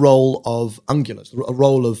 the role of ungulates, the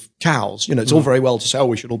role of cows. It's all very well to say,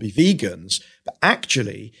 we should all be vegans. But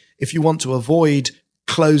actually, if you want to avoid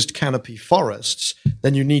closed canopy forests,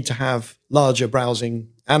 then you need to have larger browsing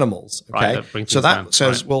animals. Okay. Right, so that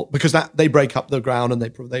says, because they break up the ground and they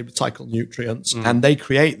recycle nutrients and they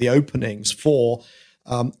create the openings for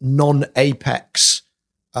non-apex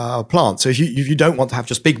plants. So if you don't want to have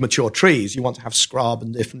just big mature trees, you want to have scrub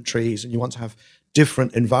and different trees, and you want to have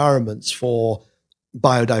different environments for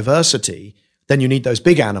biodiversity, then you need those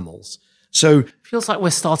big animals. So it feels like we're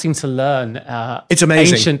starting to learn it's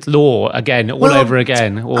amazing. Ancient law again, over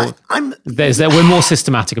again. We're more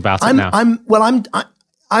systematic about it now.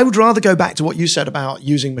 I would rather go back to what you said about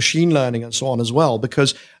using machine learning and so on as well,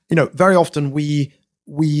 because very often we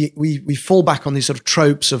fall back on these sort of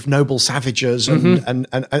tropes of noble savages and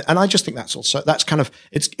I just think that's kind of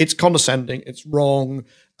it's condescending, it's wrong,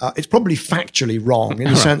 it's probably factually wrong in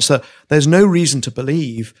the sense that there's no reason to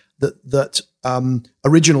believe that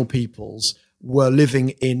original peoples were living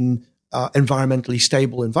in environmentally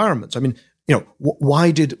stable environments. I mean,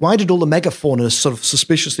 why did all the megafauna sort of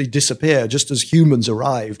suspiciously disappear just as humans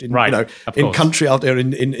arrived in in country out there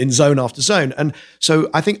in zone after zone? And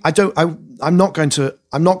so I think I'm not going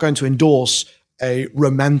to endorse a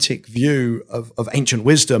romantic view of ancient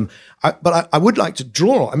wisdom, but I would like to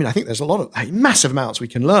draw. I mean, I think there's a lot of massive amounts we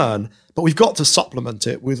can learn, but we've got to supplement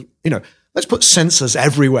it with let's put sensors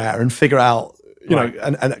everywhere and figure out.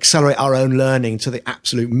 And accelerate our own learning to the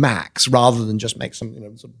absolute max, rather than just make some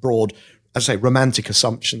sort of broad, as I say, romantic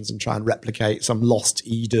assumptions and try and replicate some lost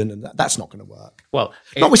Eden, and that's not going to work. Well,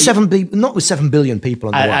 not with 7 billion people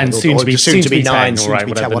in the world, and soon to be 9, soon to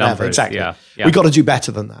be 10, whatever. Exactly. Yeah. We've got to do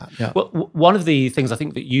better than that. Yeah. Well, one of the things I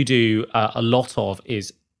think that you do a lot of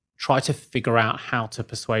is try to figure out how to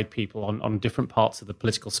persuade people on different parts of the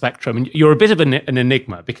political spectrum. And you're a bit of an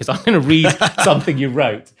enigma, because I'm going to read something you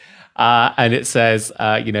wrote. And it says,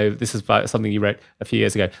 this is about something you wrote a few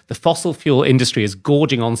years ago. The fossil fuel industry is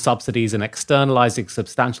gorging on subsidies and externalizing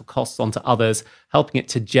substantial costs onto others, helping it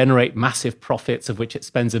to generate massive profits, of which it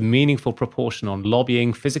spends a meaningful proportion on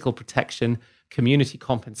lobbying, physical protection, community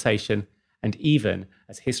compensation, and even,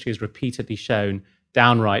 as history has repeatedly shown,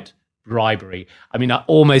 downright bribery. I mean, I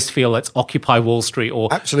almost feel it's Occupy Wall Street or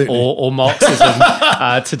Absolutely. or Marxism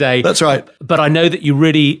today. That's right. But I know that you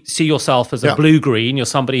really see yourself as a blue-green. You're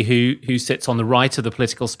somebody who sits on the right of the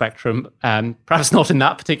political spectrum, perhaps not in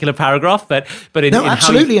that particular paragraph, but in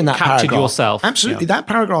absolutely how you in that captured paragraph. yourself. Absolutely, that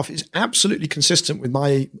paragraph is absolutely consistent with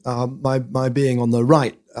my my being on the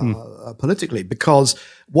right politically, because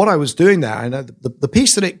what I was doing there, I know the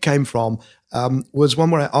piece that it came from was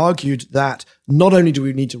one where I argued that not only do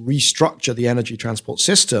we need to restructure the energy transport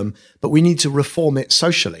system, but we need to reform it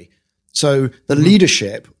socially. So the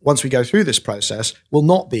leadership, once we go through this process, will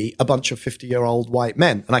not be a bunch of 50-year-old white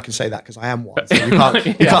men, and I can say that because I am one. So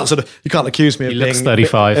you can't accuse me of being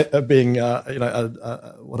 35, of being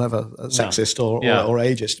whatever sexist or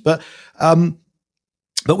ageist,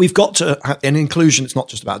 But we've got to have an inclusion. It's not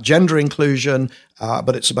just about gender inclusion,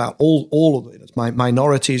 but it's about all of it. It's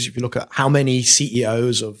minorities. If you look at how many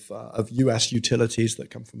CEOs of US utilities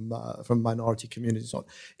that come from minority communities,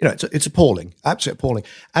 it's appalling, absolutely appalling.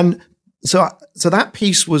 And so that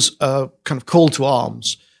piece was a kind of call to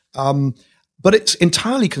arms. But it's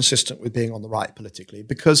entirely consistent with being on the right politically,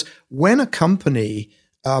 because when a company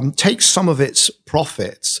takes some of its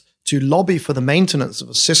profits to lobby for the maintenance of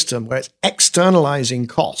a system where it's externalizing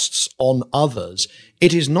costs on others,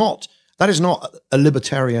 that is not a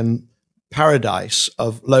libertarian paradise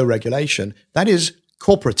of low regulation. That is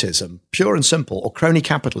corporatism, pure and simple, or crony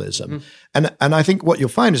capitalism. And I think what you'll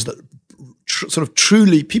find is that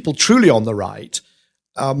people truly on the right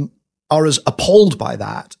are as appalled by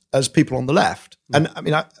that as people on the left. And I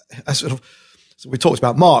mean, so we talked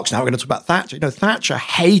about Marx. Now we're going to talk about Thatcher. Thatcher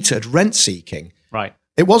hated rent seeking. Right.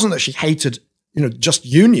 It wasn't that she hated, just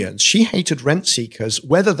unions. She hated rent seekers,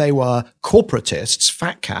 whether they were corporatists,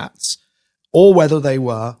 fat cats, or whether they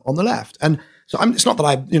were on the left. And so it's not that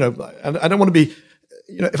I don't want to be,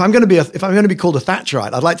 if I'm going to be called a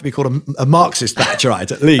Thatcherite, I'd like to be called a Marxist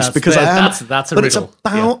Thatcherite at least, because I am. That's a but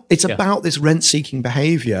riddle. It's about this rent seeking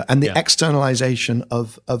behavior and the externalization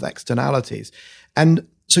of externalities. And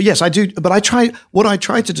so yes, I do. But what I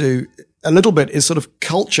try to do a little bit is sort of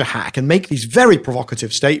culture hack and make these very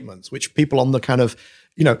provocative statements, which people on the kind of,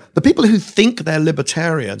 the people who think they're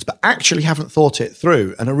libertarians, but actually haven't thought it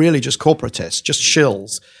through and are really just corporatists, just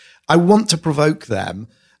shills. I want to provoke them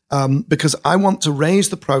because I want to raise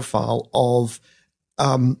the profile of,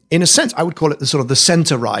 in a sense, I would call it the sort of the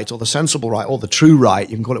center right or the sensible right or the true right.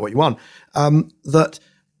 You can call it what you want. That,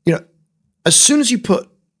 as soon as you put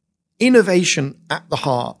innovation at the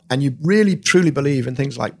heart, and you really truly believe in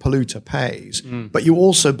things like polluter pays, but you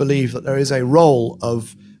also believe that there is a role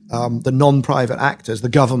of the non-private actors, the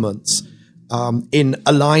governments, in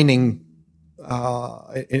aligning,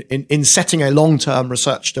 in setting a long-term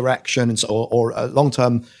research direction or a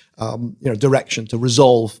long-term direction to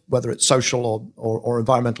resolve whether it's social or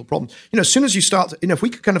environmental problems. As soon as you start, if we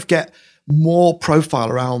could kind of get more profile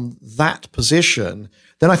around that position,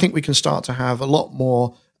 then I think we can start to have a lot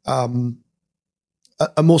more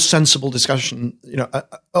a more sensible discussion.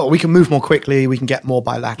 We can move more quickly, we can get more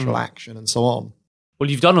bilateral action, and so on. Well,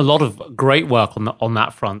 you've done a lot of great work on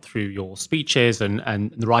that front through your speeches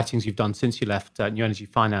and the writings you've done since you left New Energy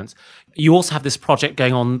Finance. You also have this project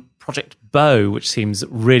going on, Project Bow, which seems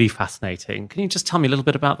really fascinating. Can you just tell me a little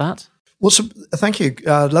bit about that? Well, thank you.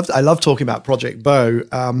 I love talking about Project Bow.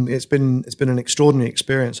 It's been an extraordinary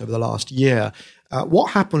experience over the last year.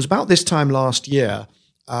 What happens about this time last year?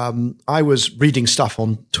 I was reading stuff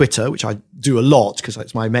on Twitter, which I do a lot because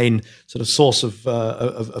it's my main sort of source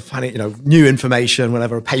of finding, new information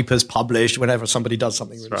whenever a paper's published, whenever somebody does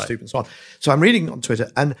something really stupid and so on. So I'm reading on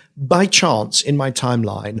Twitter, and by chance in my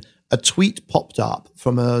timeline, a tweet popped up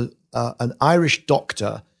from an Irish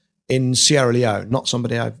doctor in Sierra Leone, not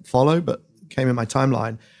somebody I follow, but came in my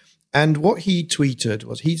timeline. And what he tweeted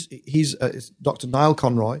was he's Dr. Niall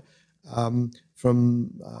Conroy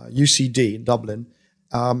from UCD in Dublin,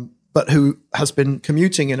 but who has been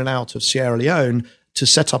commuting in and out of Sierra Leone to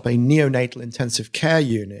set up a neonatal intensive care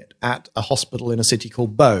unit at a hospital in a city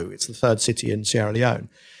called Bow. It's the third city in Sierra Leone.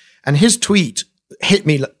 And his tweet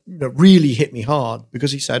really hit me hard,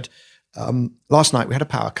 because he said, last night we had a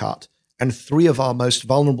power cut and 3 of our most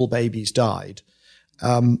vulnerable babies died.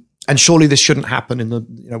 And surely this shouldn't happen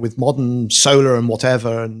with modern solar and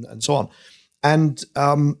whatever and so on. And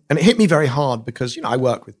it hit me very hard because, I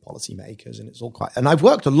work with policymakers, and it's all and I've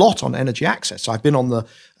worked a lot on energy access. So I've been on the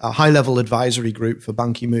high level advisory group for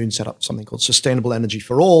Ban Ki-moon, set up something called Sustainable Energy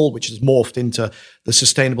for All, which has morphed into the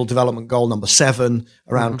Sustainable Development Goal number 7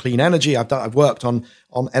 around clean energy. I've worked on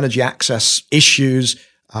energy access issues.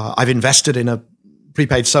 I've invested in a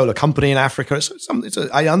prepaid solar company in Africa.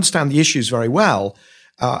 I understand the issues very well,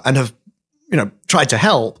 and have, tried to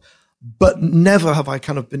help. But never have I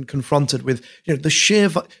kind of been confronted with,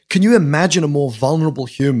 the can you imagine a more vulnerable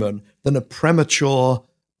human than a premature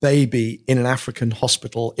baby in an African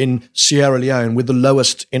hospital in Sierra Leone with the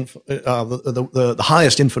lowest, the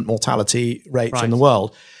highest infant mortality rates in the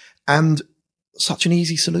world, and such an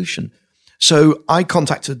easy solution. So I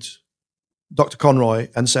contacted Dr. Conroy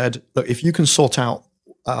and said, look, if you can sort out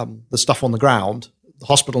the stuff on the ground, the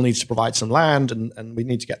hospital needs to provide some land and we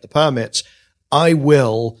need to get the permits. I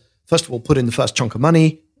will, first of all, put in the first chunk of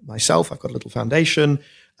money myself. I've got a little foundation.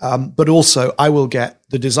 But also I will get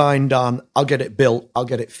the design done. I'll get it built. I'll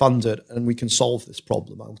get it funded, and we can solve this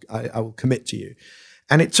problem. I will commit to you.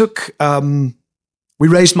 And it took, we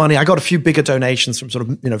raised money. I got a few bigger donations from sort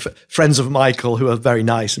of, friends of Michael who are very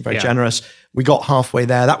nice and very generous. We got halfway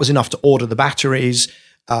there. That was enough to order the batteries.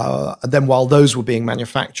 And then while those were being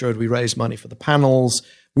manufactured, we raised money for the panels.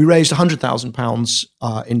 We raised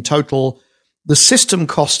 £100,000 in total. The system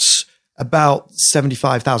costs about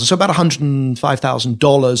 $75,000, so about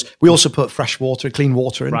 $105,000. We also put fresh water, clean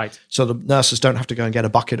water in, so the nurses don't have to go and get a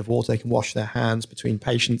bucket of water. They can wash their hands between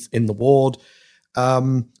patients in the ward.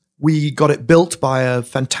 We got it built by a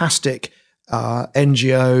fantastic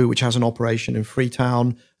NGO, which has an operation in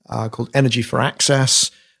Freetown called Energy for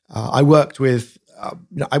Access. I worked with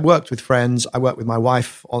friends. I worked with my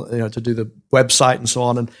wife on, to do the website and so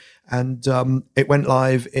on, and it went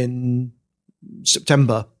live in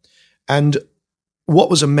September. And what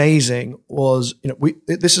was amazing was,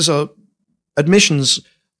 admissions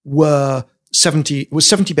were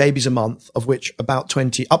 70 babies a month, of which about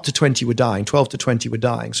 20, up to 20 were dying, 12 to 20 were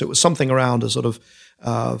dying. So it was something around a sort of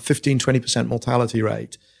 15-20% mortality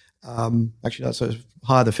rate. Actually, that's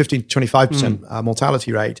higher than 15-25%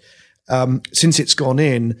 mortality rate. Since it's gone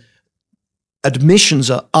in,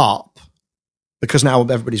 admissions are up, because now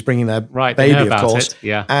everybody's bringing their baby, of course,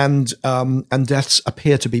 and deaths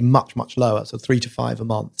appear to be much, much lower, so 3 to 5 a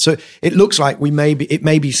month. So it looks like it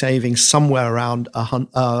may be saving somewhere around a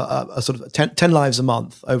sort of 10 lives a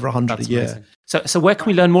month, over 100 a year. Amazing. So where can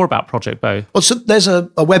we learn more about Project Bow? Well, so there's a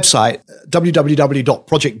website,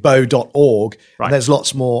 www.projectbow.org. And there's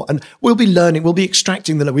lots more. And we'll be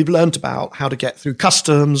extracting we've learned about how to get through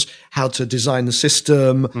customs, how to design the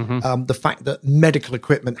system, the fact that medical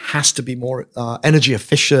equipment has to be more energy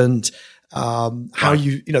efficient, how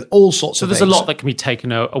all sorts of things. So there's a lot that can be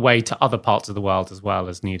taken away to other parts of the world as well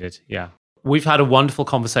as needed. Yeah. We've had a wonderful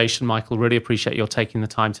conversation, Michael. Really appreciate your taking the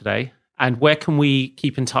time today. And where can we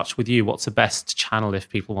keep in touch with you? What's the best channel if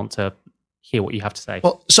people want to hear what you have to say?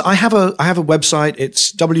 Well, so I have a website.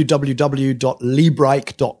 It's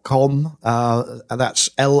www.liebreich.com. And that's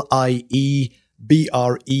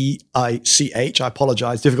Liebreich. I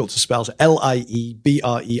apologize. Difficult to spell. So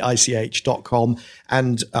Liebreich.com.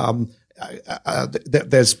 And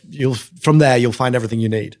from there, you'll find everything you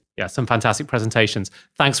need. Yeah, some fantastic presentations.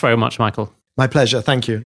 Thanks very much, Michael. My pleasure. Thank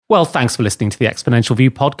you. Well, thanks for listening to the Exponential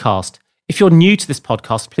View podcast. If you're new to this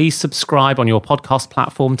podcast, please subscribe on your podcast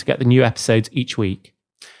platform to get the new episodes each week.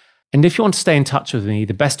 And if you want to stay in touch with me,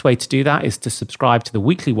 the best way to do that is to subscribe to the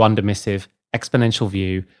weekly wonder missive, Exponential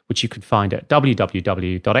View, which you can find at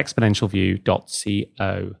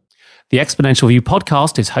www.exponentialview.co. The Exponential View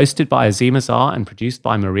podcast is hosted by Azeem Azhar and produced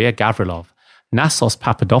by Maria Gavrilov. Nassos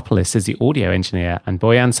Papadopoulos is the audio engineer and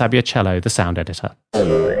Boyan Sabiacello the sound editor.